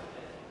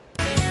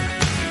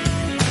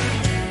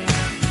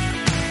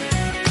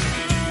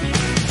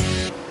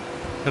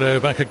 Hello,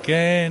 back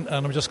again,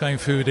 and I'm just going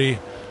through the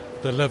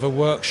leather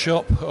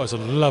workshop. Oh, it's a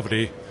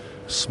lovely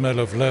smell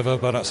of leather,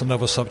 but that's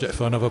another subject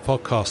for another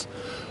podcast.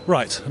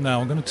 Right,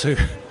 now I'm going to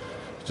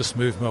just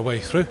move my way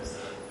through.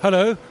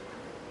 Hello,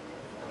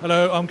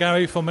 I'm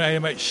Gary from the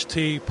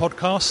AMHT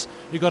podcast.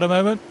 You got a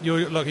moment?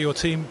 You're like your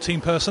team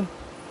person?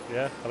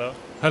 Yeah, hello.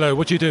 Hello,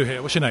 what do you do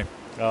here? What's your name?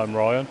 I'm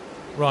Ryan.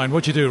 Ryan,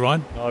 what do you do,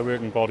 Ryan? I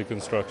work in body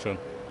construction.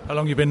 How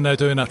long have you been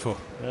doing that for?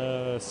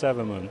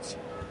 7 months.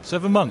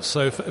 7 months,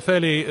 so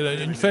fairly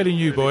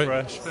new boy.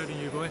 Fresh. Fairly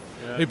new boy.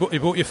 Yeah. You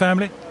brought your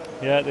family?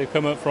 Yeah, they've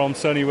come up from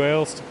sunny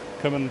Wales to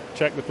come and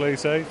check the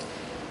place out.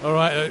 All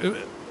right.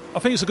 I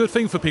think it's a good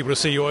thing for people to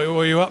see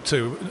what you're up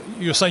to.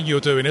 You're saying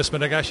you're doing this, but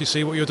they can actually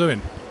see what you're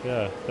doing.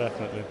 Yeah,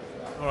 definitely.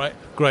 All right,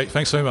 great.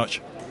 Thanks very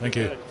much. Thank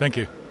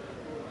you.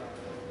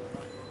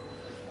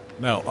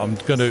 Now, I'm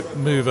going to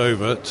move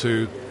over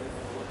to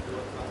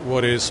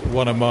what is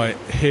one of my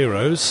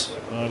heroes.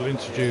 I'll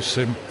introduce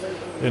him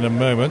in a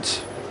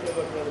moment.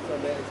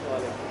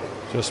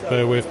 Just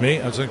bear with me.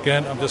 As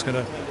again, I'm just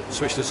going to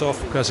switch this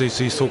off because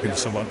he's talking to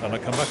someone, and I'll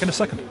come back in a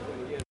second.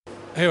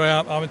 Here I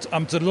am.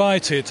 I'm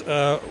delighted.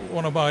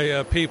 One of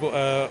my people,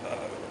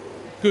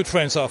 good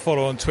friends that I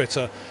follow on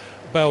Twitter,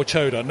 Bal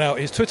Choda. Now,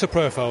 his Twitter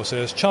profile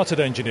says, Chartered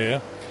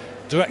Engineer,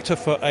 Director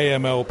for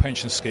AML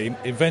Pension Scheme,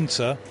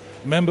 Inventor,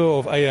 member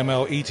of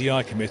AML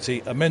EDI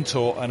committee, a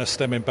mentor and a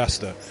STEM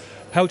ambassador.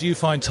 How do you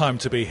find time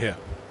to be here?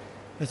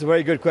 That's a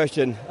very good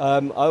question. I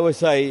always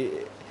say,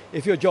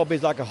 if your job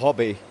is like a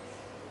hobby,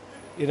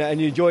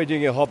 and you enjoy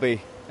doing your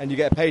hobby and you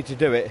get paid to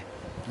do it,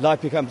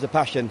 life becomes a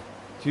passion,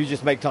 so you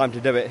just make time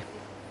to do it.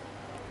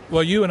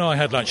 Well, you and I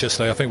had lunch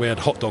yesterday. I think we had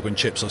hot dog and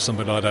chips or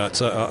something like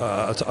that.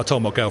 I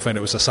told my girlfriend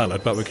it was a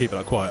salad, but we're keeping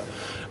that quiet.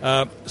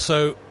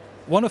 So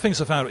one of the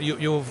things I found,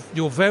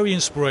 you're very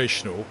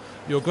inspirational.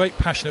 You're great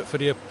passionate for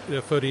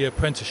the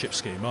apprenticeship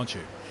scheme, aren't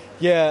you?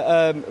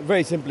 Yeah,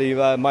 very simply,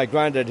 my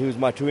granddad, who was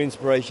my true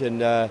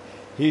inspiration,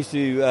 he used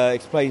to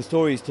explain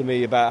stories to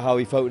me about how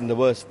he fought in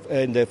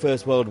the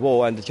First World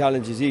War and the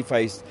challenges he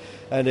faced.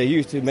 And he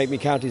used to make me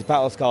count his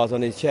battle scars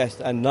on his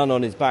chest and none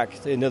on his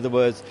back. In other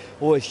words,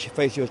 always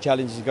face your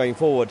challenges going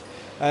forward.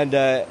 And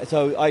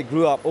so I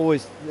grew up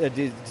always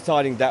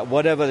deciding that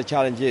whatever the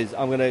challenge is,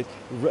 I'm going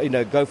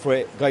to go for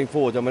it going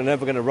forward. I'm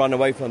never going to run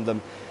away from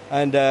them.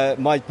 And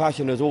my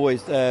passion was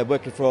always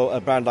working for a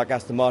brand like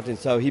Aston Martin.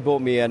 So he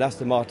bought me an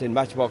Aston Martin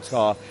Matchbox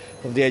car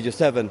from the age of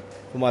 7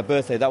 for my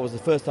birthday. That was the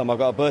first time I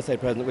got a birthday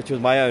present, which was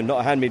my own, not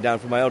a hand-me-down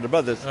from my older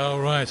brothers. Oh,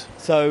 right.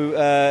 So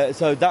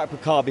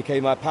that car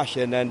became my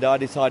passion, and I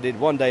decided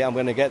one day I'm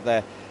going to get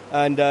there.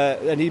 And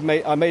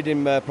I made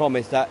him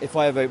promise that if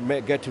I ever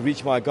get to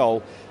reach my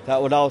goal, that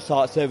I'll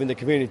start serving the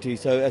community.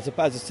 So as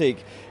a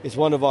Sikh, it's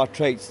one of our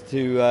traits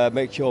to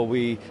make sure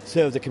we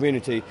serve the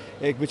community,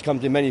 which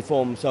comes in many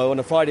forms. So on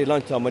a Friday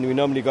lunchtime, when we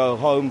normally go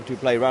home to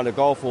play a round of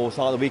golf or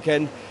start the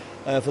weekend,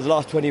 for the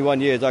last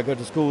 21 years, I go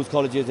to schools,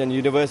 colleges and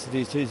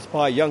universities to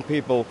inspire young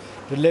people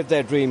to live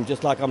their dream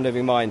just like I'm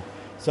living mine.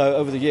 So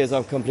over the years,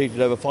 I've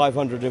completed over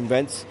 500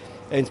 events,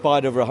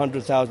 inspired over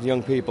 100,000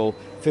 young people.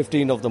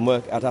 15 of them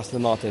work at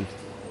Aston Martin.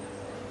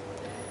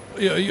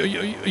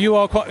 You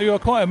are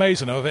quite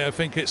amazing. I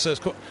think it's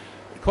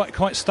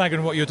quite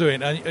staggering what you're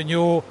doing, and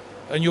you're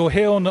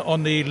here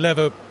on the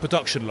leather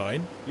production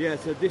line. Yeah,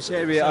 so this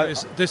area...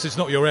 this is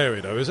not your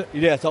area, though, is it?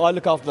 Yeah, so I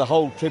look after the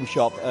whole trim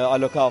shop.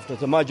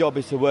 So my job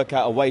is to work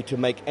out a way to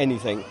make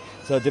anything.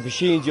 So the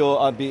machines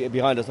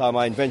behind us are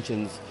my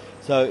inventions.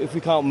 So if we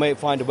can't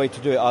find a way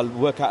to do it, I'll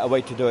work out a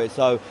way to do it.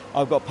 So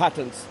I've got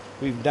patents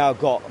we've now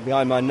got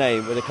behind my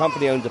name, where the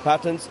company owns the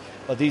patents,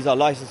 but these are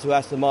licensed to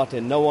Aston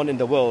Martin. No one in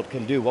the world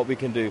can do what we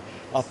can do.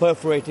 Our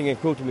perforating and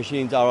quilting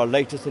machines are our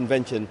latest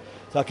invention.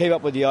 So I came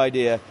up with the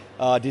idea.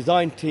 Our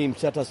design team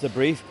set us the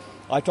brief.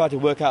 I tried to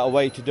work out a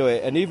way to do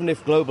it. And even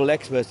if global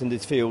experts in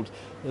this field,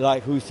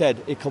 like who said,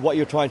 what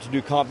you're trying to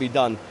do can't be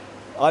done,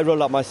 I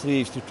roll up my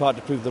sleeves to try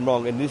to prove them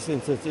wrong. In this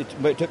instance,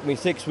 it took me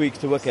 6 weeks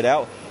to work it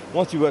out.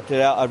 Once we worked it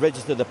out, I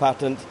registered the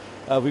patent.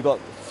 We've got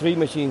 3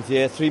 machines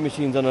here, 3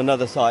 machines on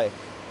another site.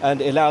 And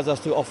it allows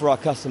us to offer our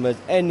customers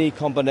any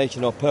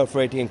combination of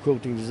perforating and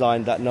quilting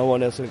design that no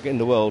one else in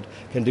the world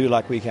can do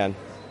like we can.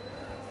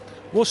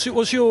 What's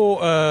your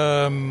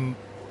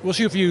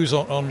views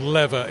on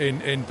leather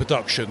in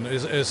production?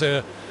 Is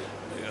there,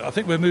 I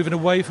think we're moving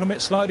away from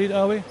it slightly,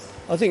 are we?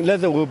 I think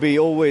leather will be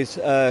always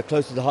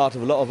close to the heart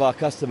of a lot of our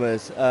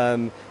customers.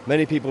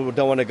 Many people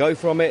don't want to go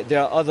from it.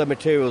 There are other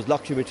materials,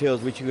 luxury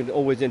materials, which you can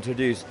always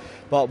introduce.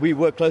 But we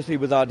work closely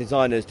with our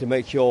designers to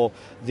make sure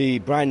the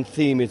brand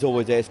theme is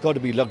always there. It's got to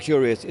be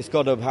luxurious. It's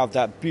got to have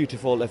that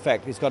beautiful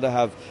effect. It's got to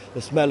have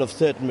the smell of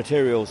certain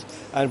materials.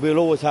 And we'll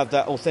always have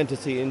that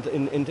authenticity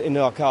in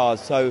our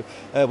cars. So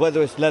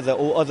whether it's leather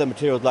or other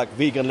materials like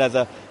vegan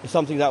leather, it's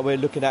something that we're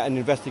looking at and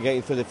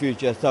investigating for the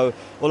future. So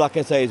all I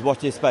can say is watch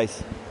this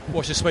space.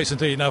 Watch this space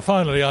indeed. Now,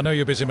 finally, I know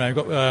you're a busy man.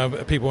 You've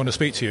got people want to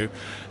speak to you.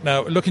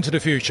 Now, looking to the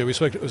future, we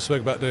spoke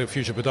about the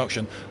future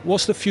production.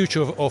 What's the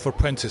future of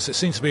apprentice? It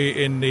seems to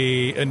be in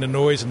the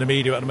noise and the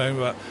media at the moment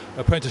about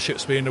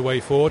apprenticeships being the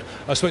way forward.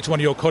 I spoke to one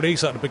of your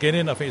colleagues at the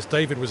beginning. I think it's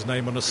David was his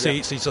name on the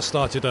seats. Yeah. He's just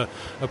started an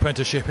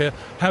apprenticeship here.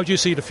 How do you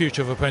see the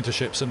future of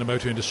apprenticeships in the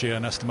motor industry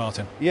and Aston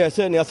Martin? Yeah,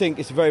 certainly. I think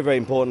it's very, very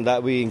important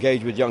that we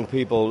engage with young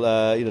people.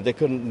 They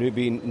couldn't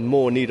be in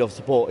more need of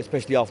support,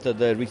 especially after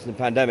the recent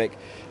pandemic.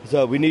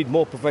 So we need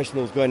more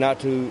professionals going out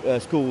to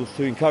schools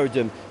to encourage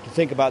them to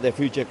think about their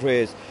future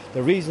careers.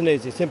 The reason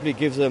is it simply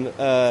gives them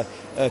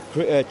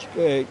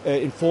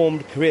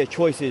informed career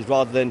choices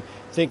rather than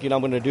thinking I'm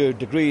going to do a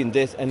degree in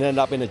this and end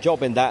up in a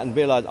job in that and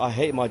realise I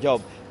hate my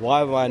job.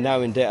 Why am I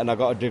now in debt and I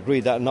got a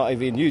degree that I'm not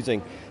even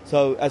using?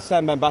 So as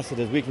STEM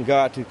ambassadors, we can go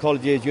out to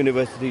colleges,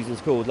 universities and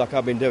schools like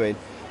I've been doing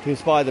to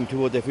inspire them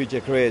toward their future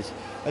careers.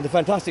 And the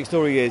fantastic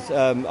story is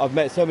I've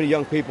met so many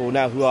young people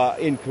now who are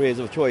in careers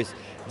of choice,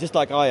 just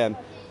like I am.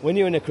 When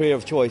you're in a career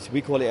of choice,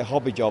 we call it a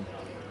hobby job.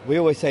 We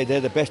always say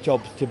they're the best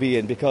jobs to be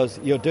in because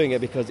you're doing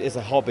it because it's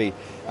a hobby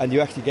and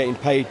you're actually getting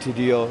paid to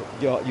do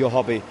your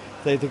hobby.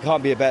 So there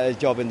can't be a better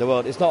job in the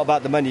world. It's not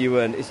about the money you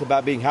earn, it's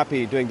about being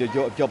happy doing the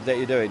job that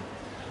you're doing.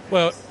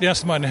 Well, the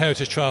Aston Martin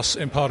Heritage Trust,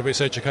 in part of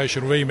its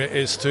education remit,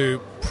 is to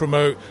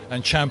promote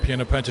and champion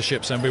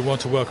apprenticeships, and we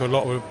want to work a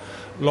lot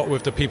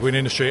with the people in the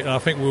industry, and I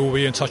think we will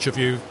be in touch with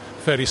you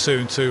fairly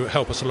soon to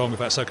help us along if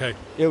that's okay.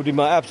 It would be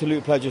my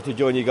absolute pleasure to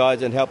join you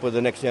guys and help with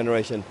the next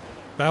generation.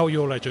 Bow,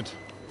 your legend.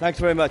 Thanks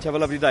very much. Have a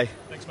lovely day.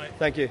 Thanks, mate.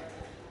 Thank you.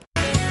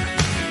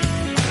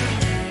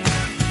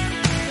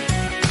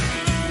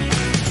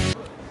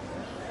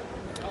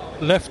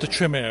 left the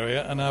trim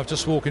area and I've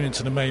just walking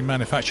into the main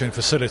manufacturing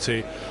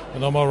facility,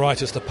 and on my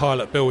right is the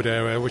pilot build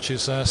area, which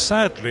is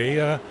sadly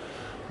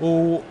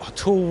all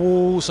tall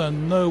walls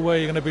and no way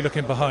you're going to be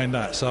looking behind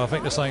that. So I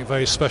think there's something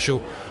very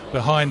special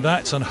behind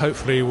that, and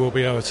hopefully we'll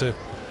be able to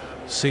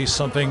see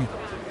something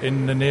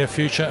in the near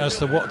future as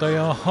to what they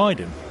are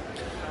hiding.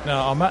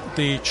 Now, I'm at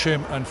the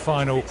Trim and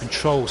Final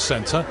Control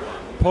Centre.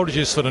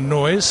 Apologies for the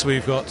noise.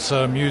 We've got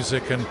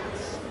music and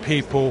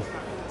people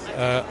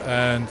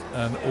and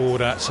all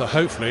that. So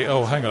hopefully...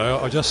 Oh, hang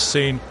on. I've just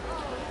seen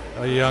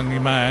a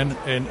young man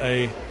in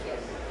a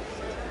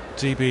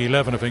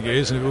DB11, I think it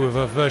is, with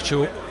a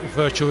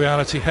virtual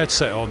reality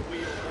headset on.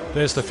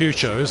 There's the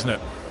future, isn't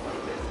it?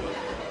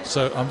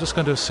 So I'm just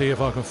going to see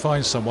if I can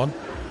find someone.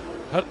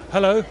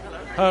 Hello.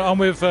 I'm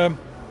with...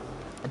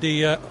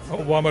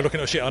 why am I looking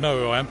at shit? I know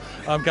who I am.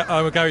 I'm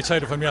Garry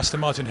Taylor from the Aston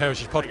Martin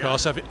Heritage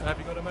Podcast. Have you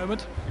got a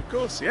moment? Of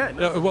course, yeah.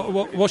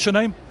 What's your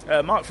name?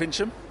 Mark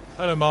Fincham.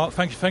 Hello, Mark.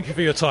 Thank you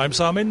for your time.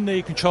 So I'm in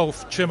the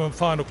Trim and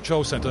Final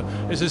Control Centre.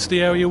 Is this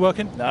the area you're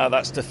working? No,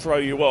 that's to throw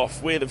you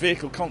off. We're the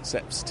Vehicle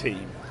Concepts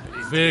team.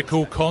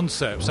 Vehicle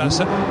Concepts. That's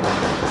it.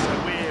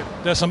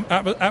 There's some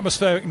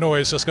atmospheric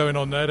noise that's going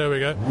on there. There we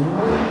go.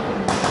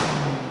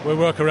 We'll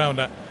work around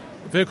that.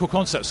 Vehicle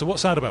Concepts. So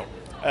what's that about?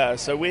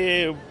 So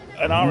we're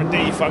an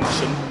R&D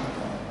function.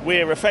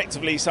 We're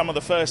effectively some of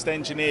the first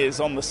engineers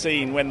on the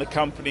scene when the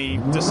company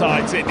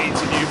decides it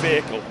needs a new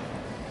vehicle.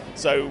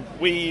 So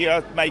we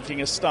are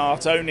making a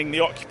start, owning the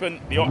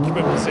occupant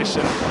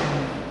position,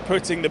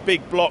 putting the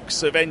big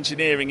blocks of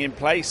engineering in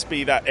place,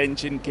 be that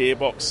engine,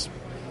 gearbox,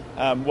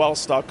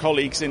 whilst our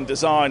colleagues in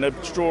design are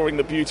drawing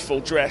the beautiful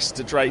dress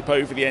to drape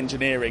over the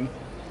engineering,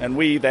 and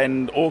we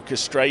then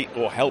orchestrate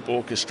or help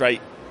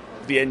orchestrate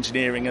the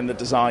engineering and the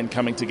design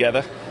coming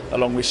together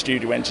along with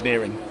studio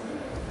engineering.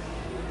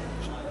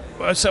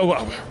 So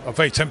I'm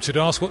very tempted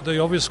to ask what the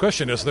obvious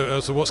question is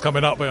as to what's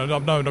coming up, but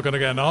I'm not going to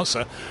get an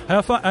answer.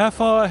 How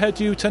far ahead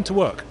do you tend to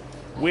work?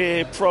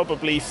 We're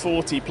probably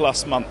 40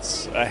 plus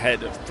months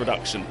ahead of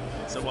production.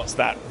 So what's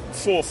that?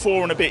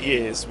 Four and a bit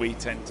years we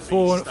tend to be.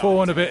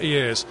 Four and a bit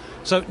years.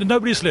 So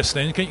nobody's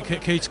listening. Can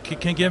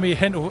you give me a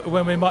hint of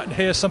when we might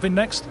hear something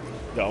next?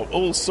 Oh,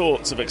 all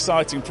sorts of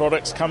exciting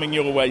products coming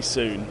your way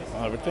soon,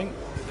 I would think.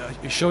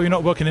 You sure you're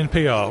not working in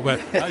PR?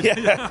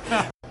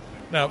 Yeah.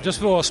 Now, just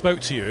before I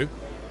spoke to you,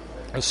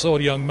 I saw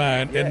a young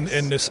man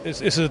in this.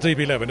 This is a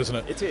DB11, isn't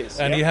it? It is.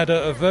 And he had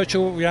a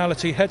virtual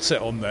reality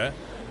headset on there.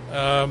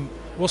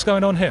 What's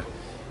going on here?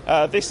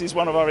 This is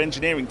one of our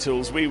engineering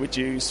tools we would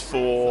use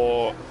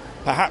for...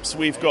 Perhaps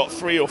we've got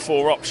 3 or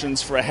 4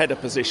 options for a header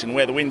position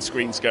where the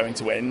windscreen's going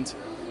to end.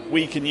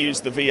 We can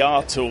use the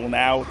VR tool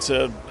now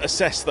to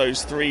assess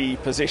those 3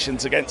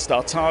 positions against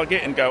our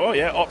target and go, oh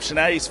yeah, option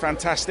A is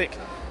fantastic,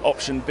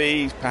 option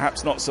B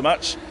perhaps not so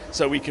much.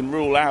 So we can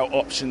rule out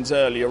options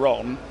earlier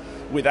on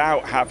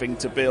without having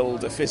to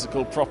build a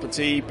physical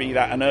property, be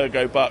that an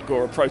ergo bug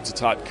or a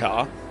prototype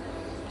car.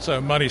 So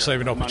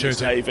money-saving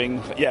opportunity.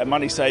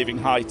 Money-saving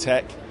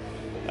high-tech.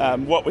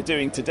 What we're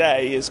doing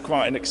today is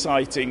quite an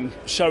exciting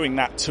showing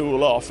that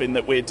tool off, in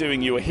that we're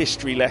doing you a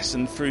history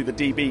lesson through the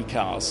DB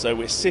cars. So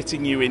we're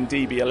sitting you in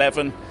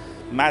DB11,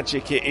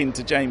 magic it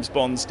into James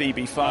Bond's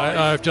DB5.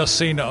 I've just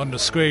seen it on the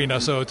screen. I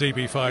saw a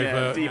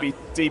DB5.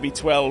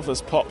 DB12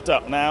 has popped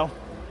up now.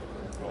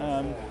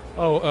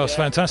 It's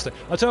fantastic.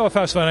 I'll tell you what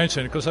I found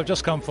interesting, because I've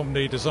just come from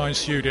the design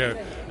studio,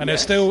 and they're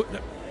still...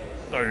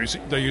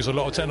 They use a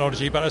lot of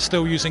technology, but they're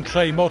still using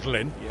clay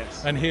modelling.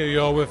 Yes. And here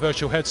you are with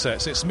virtual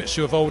headsets. It's a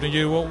mixture of old and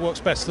new. What works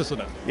best, isn't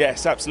it?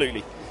 Yes,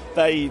 absolutely.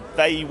 They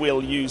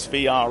will use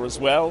VR as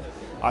well.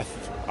 I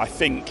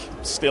think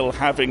still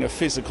having a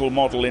physical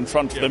model in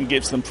front of them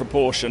gives them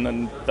proportion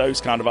and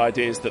those kind of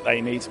ideas that they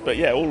need. But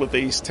yeah, all of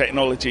these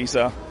technologies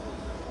are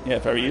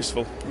very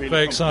useful. Really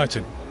very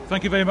exciting.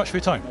 Thank you very much for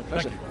your time.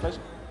 Pleasure. Thank you.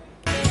 Pleasure.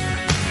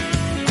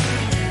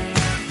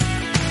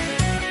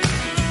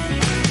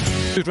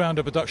 Around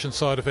the production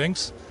side of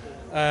things,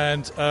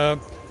 and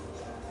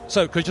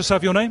so could you just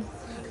have your name?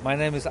 My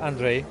name is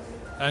Andre,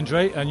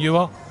 and you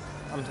are?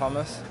 I'm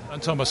Thomas.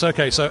 And Thomas.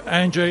 Okay, so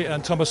Andre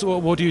and Thomas,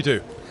 what do you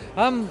do?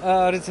 I'm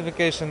a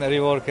rectification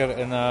reworker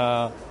in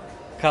a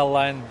car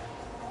line.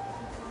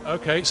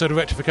 Okay, so the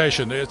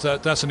rectification,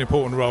 that's an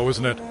important role,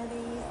 isn't it?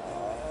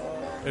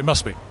 It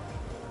must be.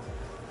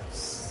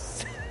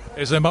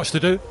 Is there much to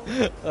do?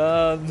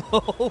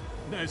 No.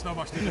 No, it's not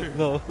much to do.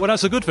 No. Well,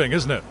 that's a good thing,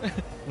 isn't it?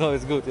 No,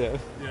 it's good, yeah.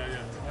 Yeah,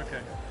 okay.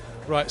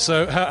 Right,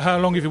 so how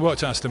long have you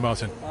worked at Aston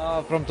Martin?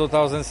 From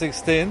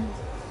 2016.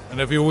 And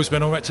have you always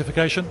been on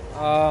rectification?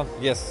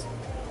 Yes,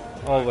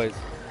 always.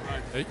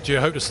 Right. Do you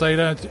hope to stay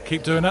there and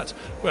keep doing that?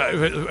 Well,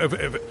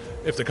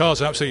 if the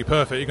car's absolutely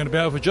perfect, you're going to be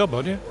out of a job,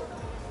 aren't you?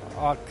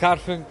 Car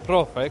thing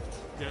perfect,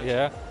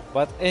 yeah.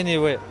 But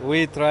anyway,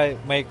 we try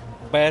make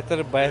better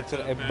and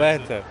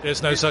better.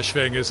 There's no such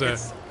thing, is there?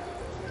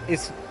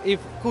 It's if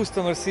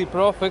customers see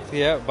perfect,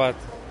 but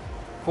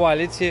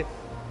quality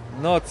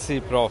not see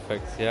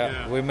perfect,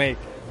 we make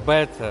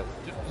better.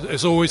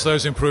 There's always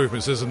those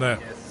improvements, isn't there?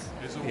 Yes.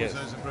 There's always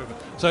those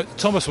improvements. So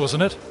Thomas,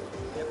 wasn't it?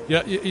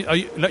 Yeah. Are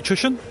you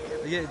electrician?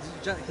 Yeah,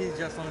 he's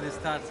just only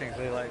starting.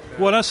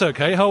 Well, that's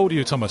okay. How old are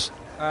you, Thomas?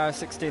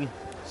 16.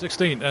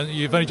 16, and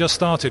you've only just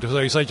started. So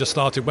you say just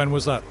started. When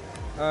was that?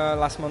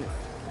 Last month.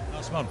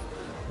 Last month.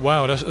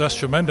 Wow, that's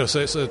tremendous.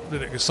 It's an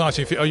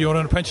exciting. Are you on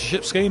an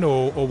apprenticeship scheme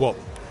or what?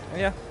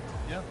 Yeah.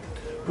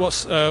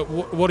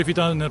 What have you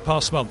done in the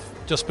past month?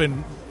 Just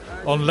been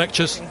on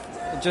lectures?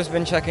 Just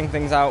been checking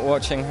things out,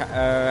 watching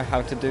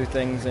how to do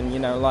things, and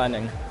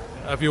learning.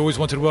 Have you always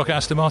wanted to work at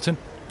Aston Martin?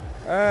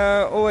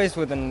 Always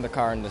within the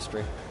car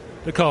industry.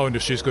 The car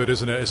industry is good,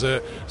 isn't it?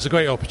 It's a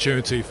great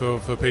opportunity for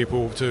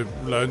people to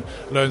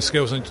learn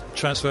skills and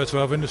transfer to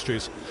other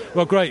industries.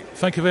 Well, great.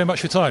 Thank you very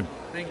much for your time.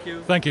 Thank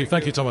you.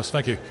 Thank you, Thomas.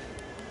 Thank you.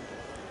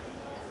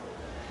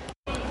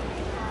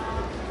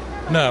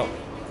 Now,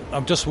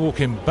 I'm just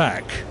walking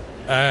back,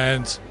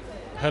 and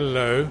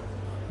hello.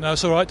 No,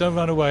 it's all right. Don't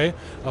run away.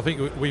 I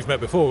think we've met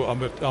before.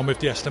 I'm with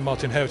the Aston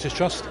Martin Heritage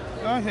Trust.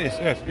 Oh,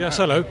 yes. Yes,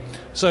 hello.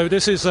 So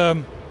this is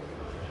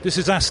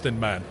Aston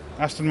Man.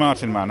 Aston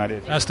Martin Man, that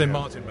is. Aston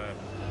Martin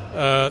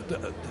Man.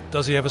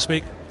 Does he ever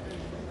speak?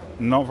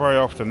 Not very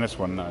often, this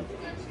one, no.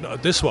 No,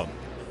 this one?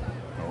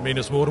 You mean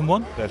there's more than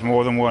one? There's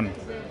more than one.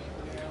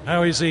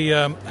 How is he?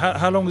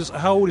 How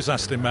old is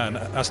Aston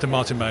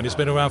Martin Man? He's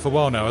been around for a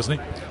while now,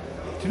 hasn't he?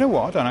 Do you know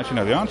what? I don't actually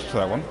know the answer to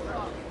that one.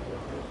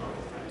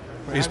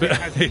 He's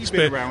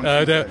been around.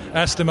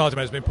 Aston Martin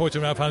Man has been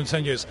pointing around for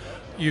 110 years.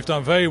 You've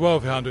done very well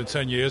for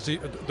 110 years. The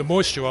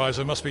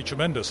moisturiser must be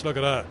tremendous. Look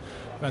at that.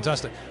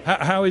 Fantastic.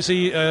 How is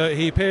he?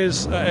 He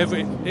appears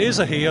is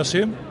a he, I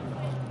assume?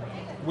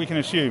 We can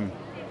assume.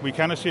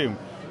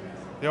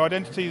 The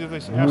identity of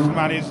this Aston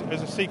Man is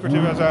as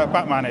secretive as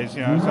Batman is, so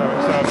it's...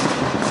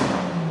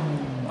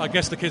 I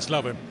guess the kids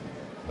love him.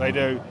 They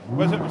do.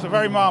 Well, it's a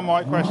very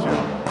Marmite question.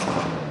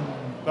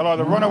 They'll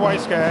either run away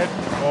scared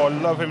or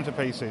love him to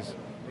pieces.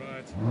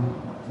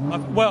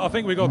 Well, I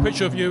think we got a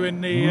picture of you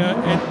in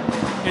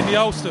the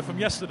Ulster from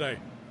yesterday.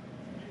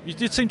 You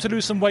did seem to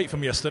lose some weight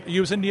from yesterday. You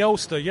was in the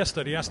Ulster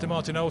yesterday, Aston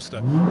Martin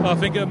Ulster. I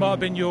think it might have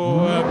been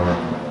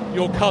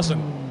your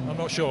cousin. I'm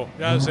not sure.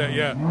 That's it.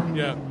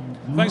 Yeah.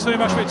 Thanks very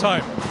much for your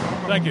time.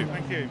 Thank you.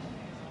 Thank you.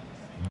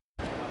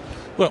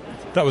 Well,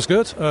 that was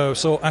good.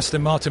 So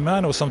Aston Martin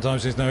Man, or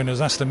sometimes he's known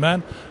as Aston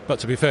Man. But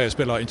to be fair, it's a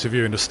bit like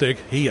interviewing a Stig.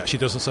 He actually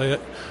doesn't say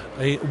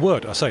a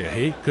word. I say a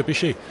he, could be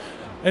she.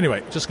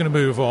 Anyway, just going to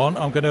move on.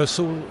 I'm going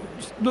to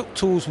look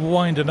towards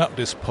winding up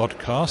this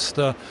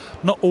podcast.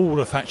 Not all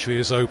the factory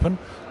is open.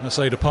 I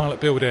say the pilot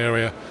build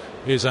area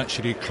is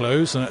actually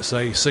closed, and it's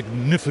a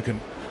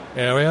significant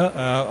area.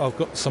 I've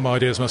got some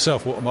ideas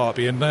myself what might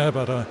be in there,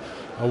 but I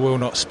will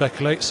not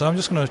speculate. So I'm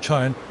just going to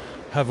try and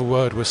have a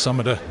word with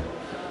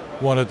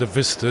one of the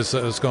visitors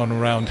that has gone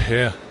around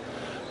here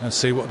and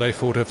see what they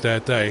thought of their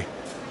day.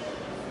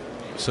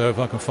 So if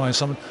I can find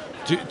someone.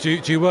 Do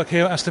you work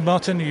here at Aston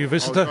Martin? Are you a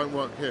visitor? I don't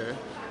work here.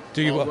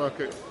 Do you work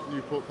at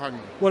Newport Pagnell?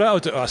 Well, that'll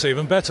do. That's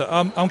even better.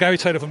 I'm Garry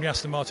Taylor from the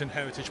Aston Martin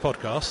Heritage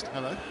Podcast.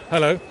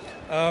 Hello.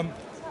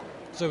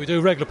 So we do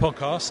regular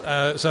podcasts.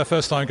 It's our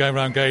first time going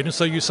around Gaydon.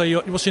 So you say,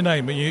 what's your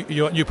name?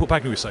 You're at Newport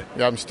Pagnell, you say?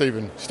 Yeah, I'm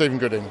Stephen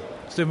Gooding.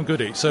 Stephen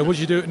Goody. So what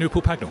do you do at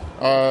Newport Pagnell?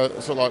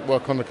 Sort of like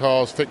work on the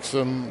cars, fix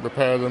them,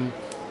 repair them.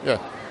 Yeah,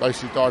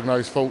 basically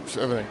diagnose faults,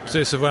 everything. So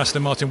this is where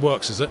Aston Martin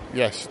works, is it?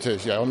 Yes, it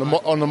is. Yeah, on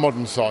the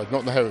modern side,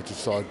 not the heritage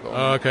side.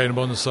 Okay, the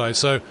modern side.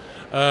 So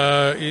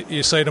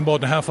you say the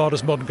modern. How far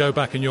does modern go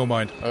back in your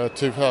mind?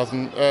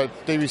 2000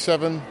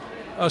 DB7.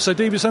 So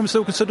DB7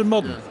 still considered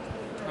modern?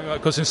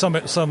 Because in some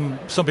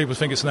people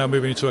think it's now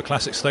moving into a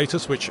classic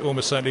status, which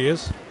almost certainly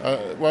is.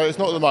 Well, it's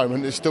not at the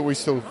moment. We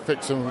still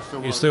fix them.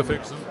 You still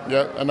fix them?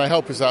 Yeah, and they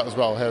help us out as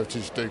well.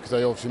 Heritage do, because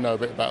they obviously know a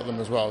bit about them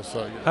as well.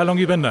 So. Yeah. How long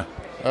have you been there?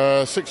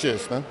 6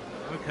 years now.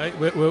 Okay.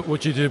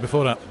 What did you do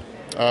before that?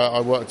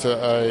 I worked at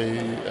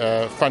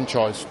a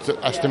franchise,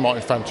 Aston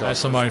Martin franchise.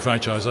 Aston Martin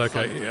franchise.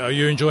 Okay. Are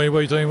you enjoying what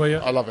you're doing? Where you?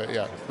 I love it.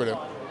 Yeah,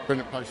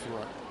 brilliant place to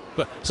work.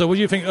 So what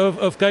do you think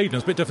of Gaydon?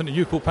 It's a bit different than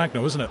Newport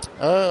Pagnell, isn't it?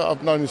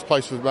 I've known this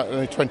place for about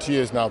only 20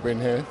 years now,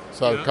 been here.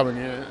 So coming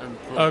here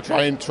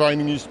and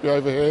training used to be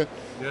over here,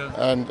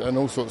 and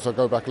all sorts. I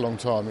go back a long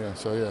time,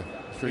 So yeah.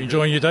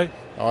 Enjoying your day?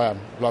 I am,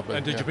 lovely.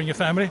 And did you bring your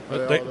family?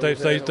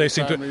 They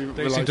seem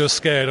to have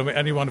scared. I mean,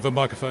 anyone with a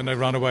microphone, they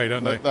run away,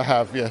 don't they? They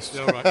have, yes.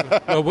 Yeah, all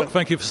right. Well,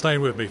 thank you for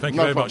staying with me. Thank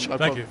you very much.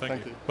 Thank you.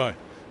 Bye.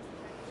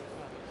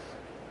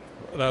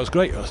 That was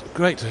great. It was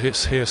great to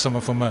hear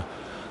someone from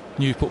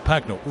Newport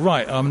Pagnell.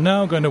 Right, I'm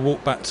now going to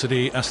walk back to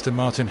the Aston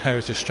Martin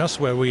Heritage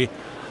Trust where we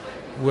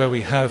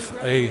have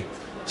a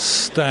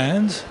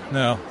stand.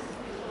 Now,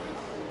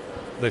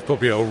 they've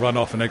probably all run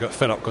off and they got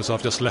fed up because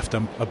I've just left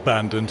them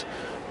abandoned.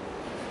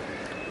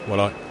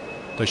 Well,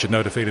 they should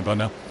know the feeling by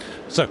now.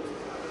 So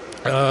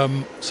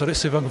let's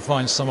see if I can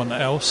find someone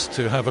else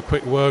to have a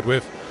quick word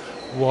with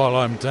while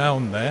I'm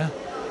down there.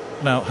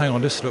 Now, hang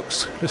on, this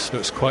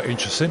looks quite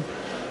interesting.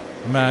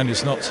 The man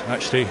is not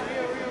actually...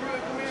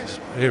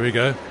 Here we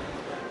go.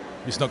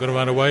 He's not going to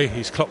run away.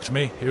 He's clocked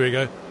me. Here we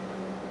go.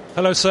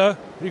 Hello, sir.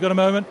 You got a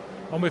moment?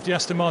 I'm with the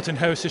Aston Martin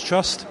Heritage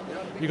Trust.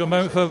 You got a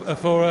moment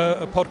for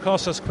a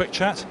podcast? That's a quick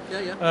chat.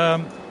 Yeah.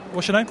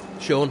 What's your name?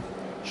 Sean.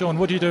 Sean,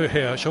 what do you do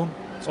here, Sean?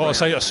 Oh, I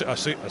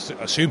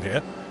assume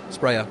here.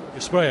 Sprayer.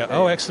 Your sprayer.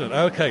 Oh, excellent.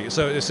 Okay,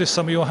 so is this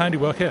some of your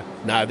handiwork here?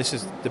 No, this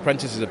is the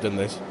apprentices have done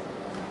this.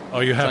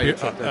 Are you happy?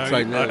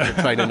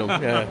 Training them.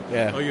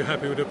 Yeah. Are you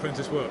happy with the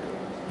apprentice work?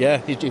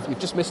 Yeah, you've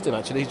just missed him.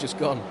 Actually, he's just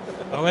gone.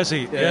 Oh, has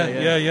he?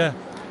 Yeah.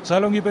 So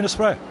how long have you been a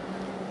sprayer?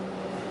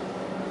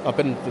 I've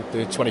been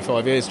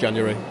 25 years.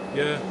 January.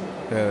 Yeah.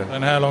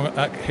 And how long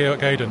here at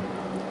Gaydon?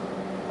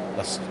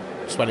 That's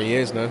 20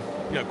 years now.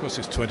 Yeah, of course,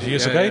 it's 20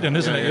 years at Gaydon,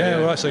 isn't it? Yeah,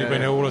 right. So you've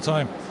been here all the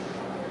time.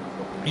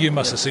 You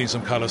must have seen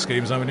some colour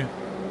schemes, haven't you?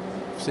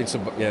 I've seen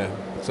some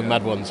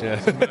mad ones. Yeah.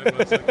 Some mad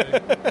ones, okay.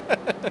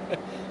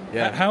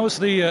 Yeah. Has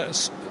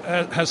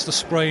the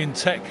spraying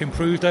tech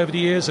improved over the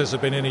years? Has there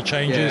been any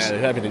changes? Yeah,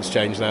 everything's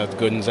changed now. The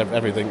guns,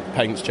 everything,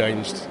 paint's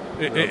changed.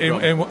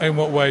 In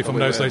what way from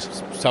those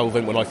days?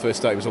 Solvent. When I first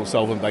started, it was all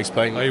solvent-based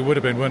paint. Oh, it would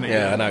have been, wouldn't it?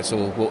 Yeah, and now it's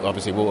all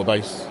obviously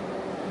water-based.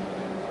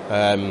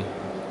 The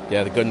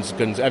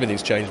guns,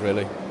 everything's changed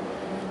really.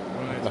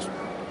 Right.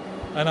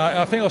 And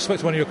I think I spoke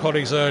to one of your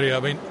colleagues earlier. I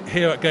mean,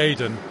 here at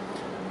Gaydon,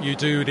 you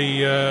do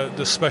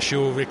the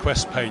special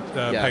request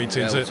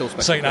paintings.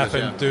 St.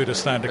 Athan do the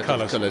standard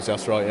colours. Colours,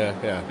 that's right.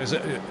 Yeah.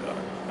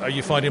 Are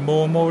you finding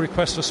more and more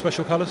requests for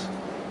special colours?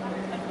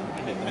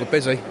 We're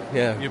busy.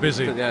 Yeah. You're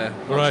busy. Yeah.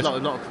 Right. A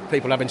lot of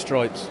people having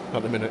stripes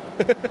at the minute.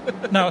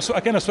 Now,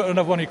 again, I spoke to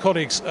another one of your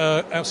colleagues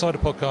outside the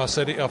podcast.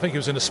 Said I think he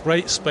was in a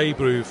spray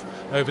groove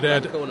over there.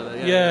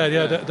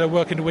 They're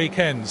working the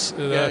weekends.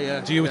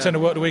 Do you tend to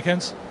work the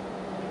weekends?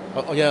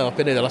 Oh, yeah, I've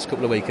been here the last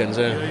couple of weekends.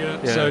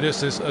 Yeah. So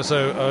this is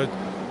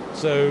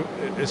so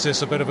is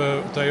this a bit of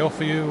a day off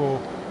for you or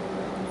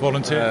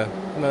volunteer?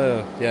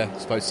 No, I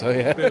suppose so.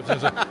 Yeah.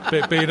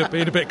 being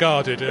a bit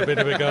guarded.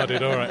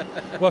 All right.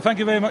 Well, thank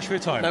you very much for your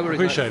time. No worries,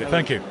 Appreciate it.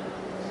 Thank you.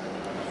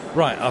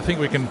 Right, I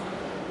think we can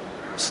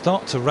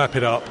start to wrap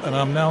it up, and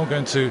I'm now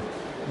going to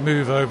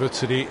move over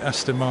to the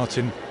Aston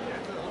Martin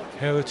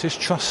Heritage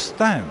Trust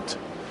stand.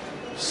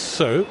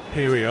 So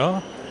here we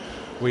are.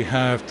 We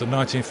have the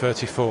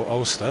 1934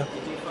 Ulster,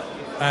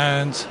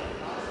 and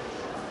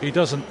he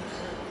doesn't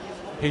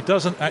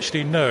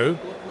actually know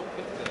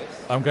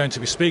I'm going to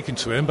be speaking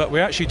to him, but we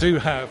actually do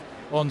have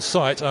on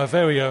site our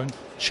very own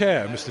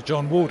chair, Mr.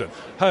 John Walden.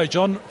 Hello,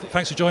 John.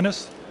 Thanks for joining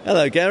us.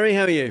 Hello, Gary.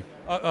 How are you?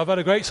 I've had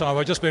a great time.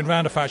 I've just been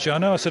round the factory. I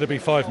know I said it'd be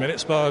 5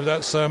 minutes, but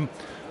that's an hour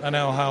and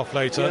a half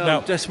later. Yeah,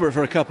 I'm desperate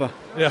for a cuppa.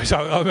 Yeah, so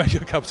I'll make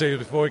you a cup of tea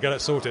before we get it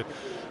sorted.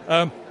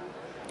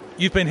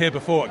 You've been here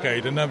before at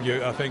Gaydon, haven't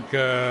you? I think we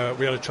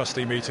had a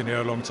trustee meeting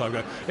here a long time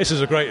ago. This is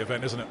a great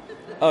event, isn't it?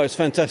 Oh, it's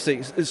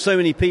fantastic. There's so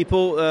many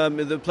people.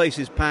 The place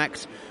is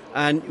packed,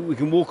 and we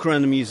can walk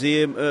around the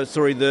museum,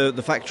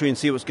 the factory, and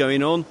see what's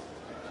going on.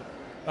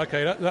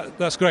 Okay,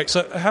 that's great.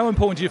 So how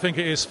important do you think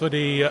it is for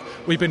the...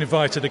 we've been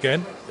invited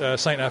again,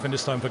 St. Athan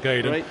this time for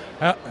Gaydon. Right.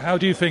 How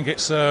do you think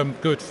it's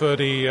good for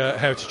the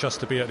Heritage Trust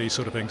to be at these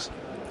sort of things?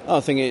 I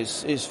think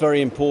it's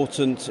very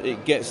important.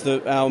 It gets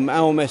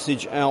our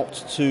message out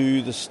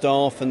to the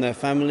staff and their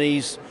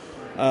families.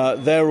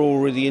 They're all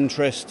really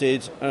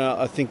interested.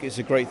 I think it's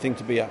a great thing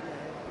to be at.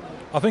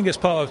 I think it's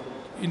part of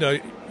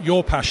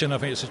your passion. I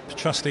think it's a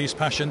trustee's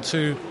passion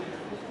to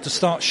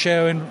start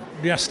sharing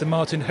the Aston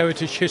Martin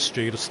heritage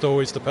history, the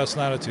stories, the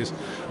personalities,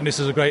 and this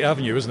is a great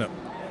avenue, isn't it?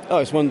 Oh,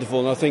 it's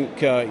wonderful, and I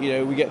think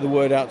we get the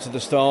word out to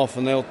the staff,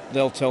 and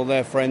they'll tell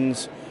their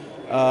friends,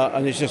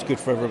 and it's just good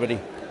for everybody.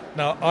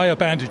 Now, I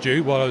abandoned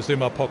you while I was doing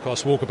my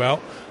podcast walkabout.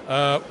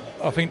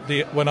 I think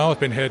when I've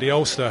been here, the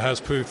Ulster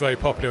has proved very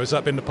popular. Has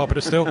that been the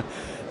popular still?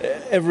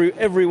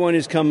 Everyone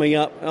is coming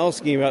up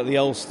asking about the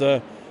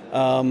Ulster.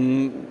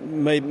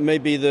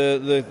 Maybe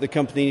the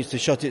company needs to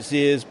shut its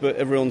ears, but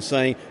everyone's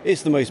saying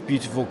it's the most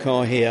beautiful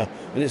car here,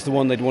 and it's the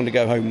one they'd want to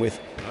go home with.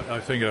 I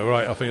think you're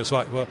right. I think it's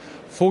right. Well,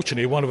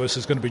 fortunately, one of us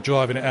is going to be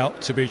driving it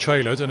out to be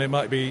trailered, and it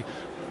might be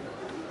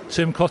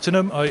Tim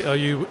Cottingham.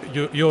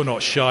 You're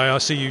not shy. I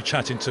see you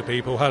chatting to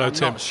people. Hello, I'm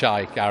Tim. Not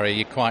shy, Gary.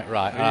 You're quite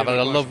right. I've had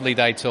a lovely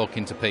day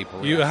talking to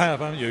people. You have,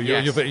 haven't you?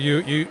 Yes.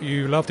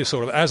 You love this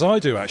sort of, as I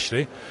do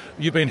actually.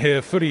 You've been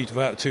here fully for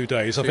about 2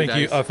 days. I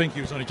think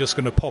you was only just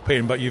going to pop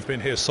in, but you've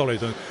been here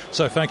solid. And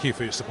so thank you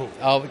for your support.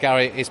 Oh,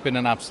 Gary, it's been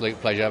an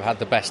absolute pleasure. I've had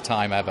the best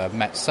time ever. I've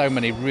met so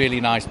many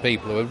really nice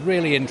people who are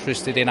really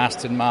interested in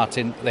Aston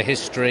Martin, the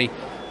history,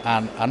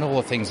 and all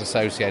the things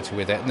associated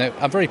with it. And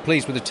I'm very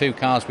pleased with the 2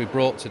 cars we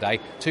brought today.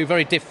 2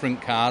 very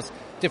different cars.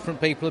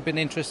 Different people have been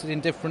interested in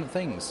different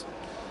things.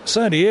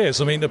 Certainly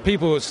is. I mean, the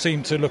people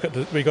seem to look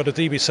at we got a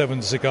DB7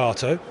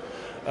 Zagato.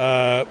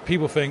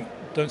 People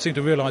don't seem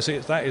to realise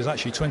that is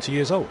actually 20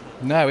 years old.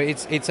 No,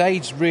 it's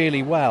aged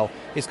really well.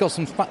 It's got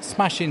some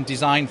smashing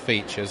design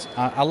features.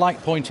 I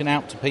like pointing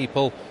out to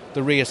people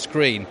the rear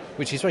screen,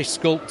 which is very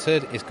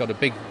sculpted. It's got a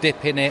big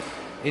dip in it.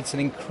 It's an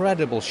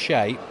incredible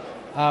shape.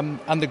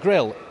 And the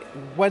grille,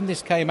 when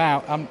this came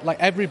out,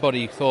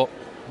 everybody thought,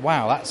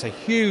 wow, that's a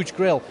huge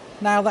grille.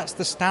 Now that's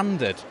the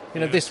standard.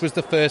 This was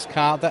the first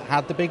car that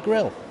had the big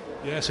grille.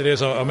 Yes, it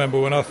is. I remember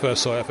when I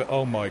first saw it, I thought,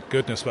 oh my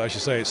goodness, but as you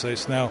say,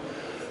 it's now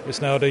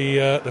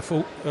the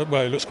full.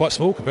 Well, it looks quite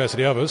small compared to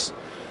the others.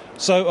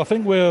 So I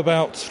think we're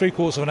about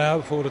 3/4 of an hour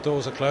before the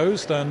doors are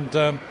closed, and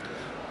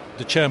the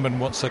the chairman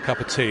wants a cup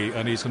of tea,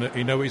 and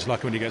you know what he's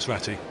like when he gets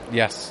ratty.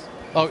 Yes.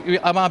 Oh,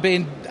 am I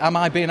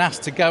being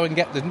asked to go and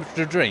get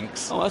the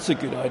drinks? Oh, that's a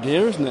good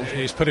idea, isn't it?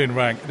 He's put in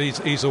rank.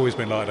 He's always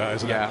been like that,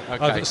 isn't he? Yeah,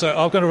 okay. So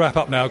I'm going to wrap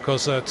up now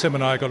because Tim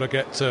and I got to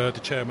get the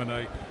chairman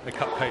a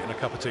cupcake and a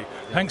cup of tea.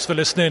 Thanks for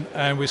listening,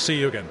 and we'll see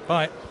you again.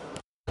 Bye.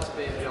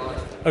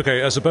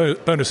 Okay, as a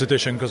bonus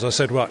edition, because I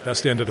said, right,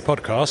 that's the end of the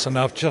podcast, and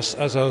I've just,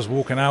 as I was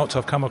walking out,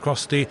 I've come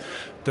across the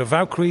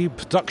Valkyrie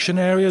production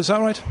area, is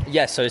that right?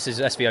 Yes, so this is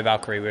SVO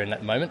Valkyrie we're in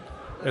at the moment.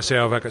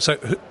 SVO Valkyrie.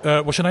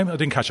 So, what's your name? I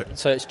didn't catch it.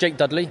 So it's Jake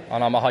Dudley,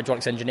 and I'm a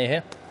hydraulics engineer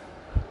here.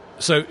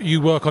 So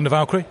you work on the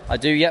Valkyrie? I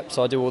do, yep.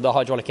 So I do all the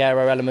hydraulic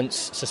aero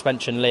elements,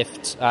 suspension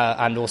lift,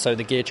 and also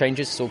the gear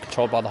changes. It's all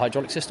controlled by the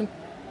hydraulic system.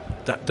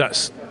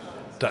 That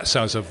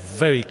sounds a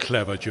very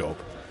clever job.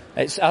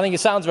 I think it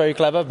sounds very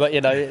clever, but,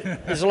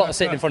 there's a lot of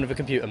sitting in front of a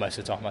computer most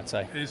of the time, I'd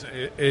say.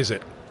 Is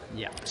it?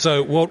 Yeah.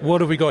 So what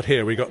have we got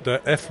here? We got the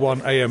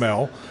F1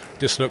 AML.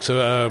 This looks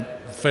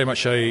very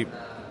much it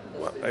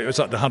was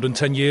like the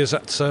 110 years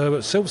at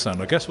Silverstone,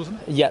 I guess, wasn't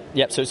it?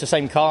 Yep. So it's the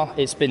same car.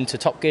 It's been to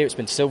Top Gear. It's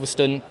been to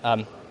Silverstone.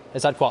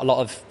 It's had quite a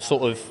lot of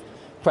sort of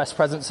press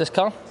presence, this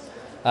car.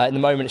 In the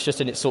moment, it's just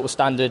in its sort of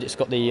standard. It's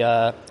got the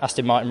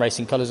Aston Martin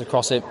racing colours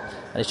across it,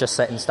 and it's just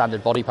set in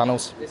standard body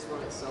panels.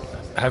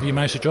 Have you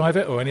managed to drive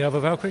it or any other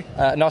Valkyrie?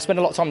 No, I spend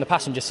a lot of time in the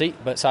passenger seat,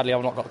 but sadly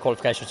I've not got the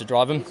qualifications to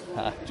drive them.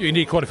 Do you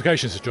need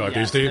qualifications to drive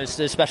these, do you?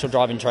 There's special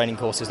driving training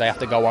courses they have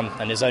to go on,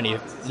 and there's only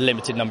a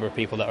limited number of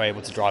people that are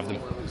able to drive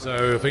them.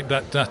 So I think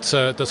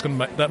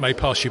that may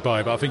pass you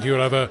by, but I think you'll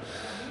have a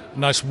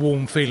nice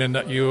warm feeling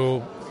that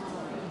you're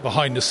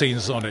behind the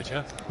scenes on it,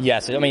 yeah?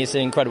 Yes, I mean, it's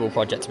an incredible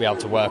project to be able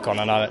to work on,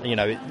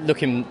 and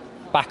looking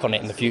back on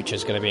it in the future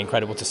is going to be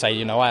incredible to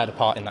say, I had a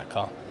part in that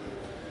car.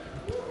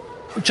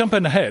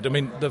 Jumping ahead, I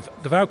mean, the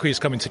Valkyrie is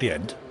coming to the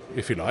end,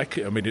 if you like.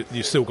 I mean,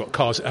 you've still got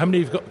cars. How many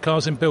have you got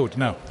cars in build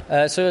now?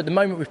 So at the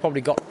moment, we've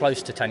probably got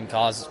close to 10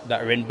 cars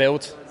that are in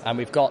build, and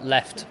we've got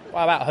left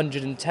about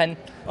 110.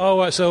 Oh,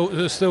 right, so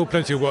there's still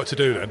plenty of work to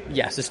do then?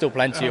 Yes, there's still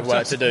plenty of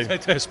work to do.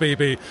 That's me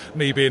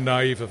being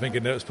naive for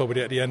thinking that it's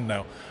probably at the end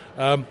now.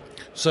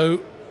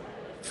 So,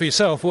 for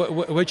yourself,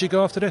 where'd you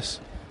go after this?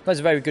 That's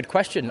a very good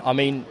question. I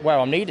mean, where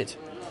I'm needed.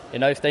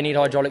 If they need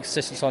hydraulic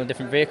assistance on a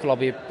different vehicle, I'll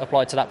be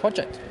applied to that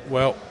project.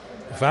 Well,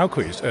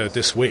 Valkyrie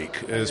this week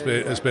has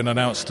been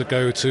announced to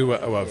go to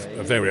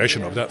a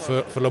variation of that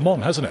for Le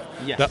Mans, hasn't it?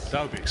 Yes.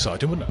 That would be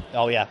exciting, wouldn't it?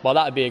 Oh, yeah. Well,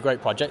 that would be a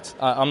great project.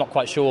 I'm not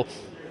quite sure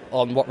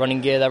on what running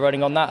gear they're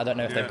running on that. I don't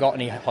know if they've got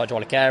any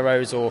hydraulic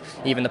aeros or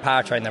even the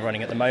powertrain they're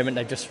running at the moment.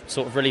 They've just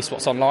sort of released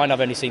what's online. I've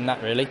only seen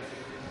that, really.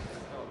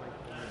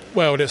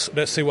 Well,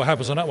 let's see what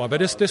happens on that one. But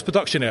this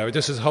production area,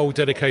 this is a whole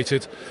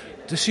dedicated...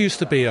 This used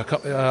to be, I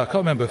can't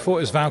remember, before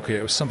it was Valkyrie,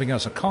 it was something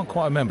else. I can't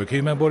quite remember. Can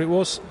you remember what it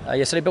was?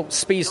 So they built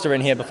Speedster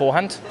in here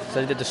beforehand.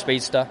 So they did the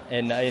Speedster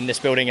in this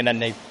building, and then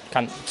they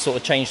sort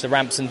of changed the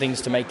ramps and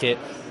things to make it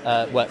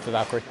work for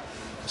Valkyrie.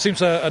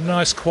 Seems a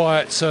nice,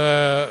 quiet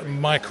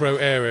micro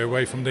area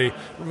away from the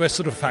rest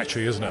of the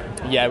factory, isn't it?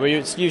 Yeah,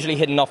 it's usually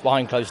hidden off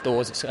behind closed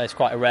doors. It's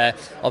quite a rare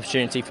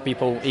opportunity for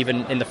people,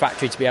 even in the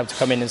factory, to be able to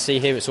come in and see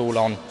here. It's all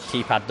on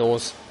keypad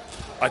doors.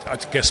 I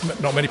guess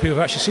not many people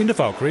have actually seen the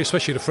Valkyrie,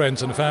 especially the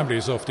friends and the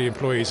families of the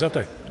employees, have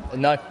they?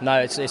 No,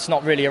 it's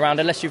not really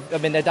around unless they've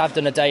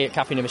done a day at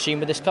Cafe in the Machine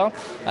with this car,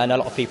 and a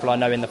lot of people I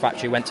know in the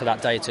factory went to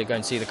that day to go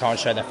and see the car and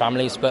show their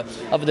families. But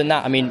other than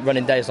that, I mean,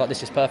 running days like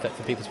this is perfect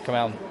for people to come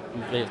out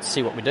and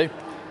see what we do.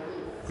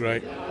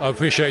 Great. I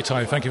appreciate your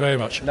time. Thank you very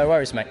much. No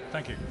worries, mate.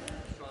 Thank you.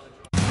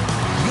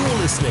 You're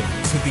listening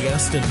to the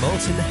Aston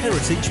Martin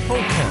Heritage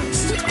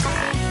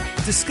Podcast.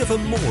 Discover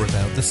more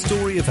about the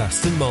story of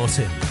Aston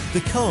Martin,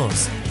 the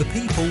cars, the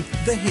people,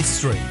 the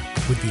history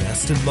with the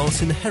Aston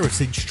Martin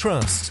Heritage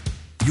Trust.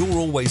 You're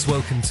always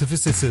welcome to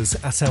visit us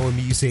at our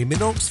museum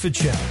in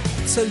Oxfordshire,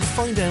 so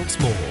find out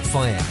more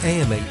via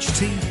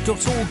amht.org.uk.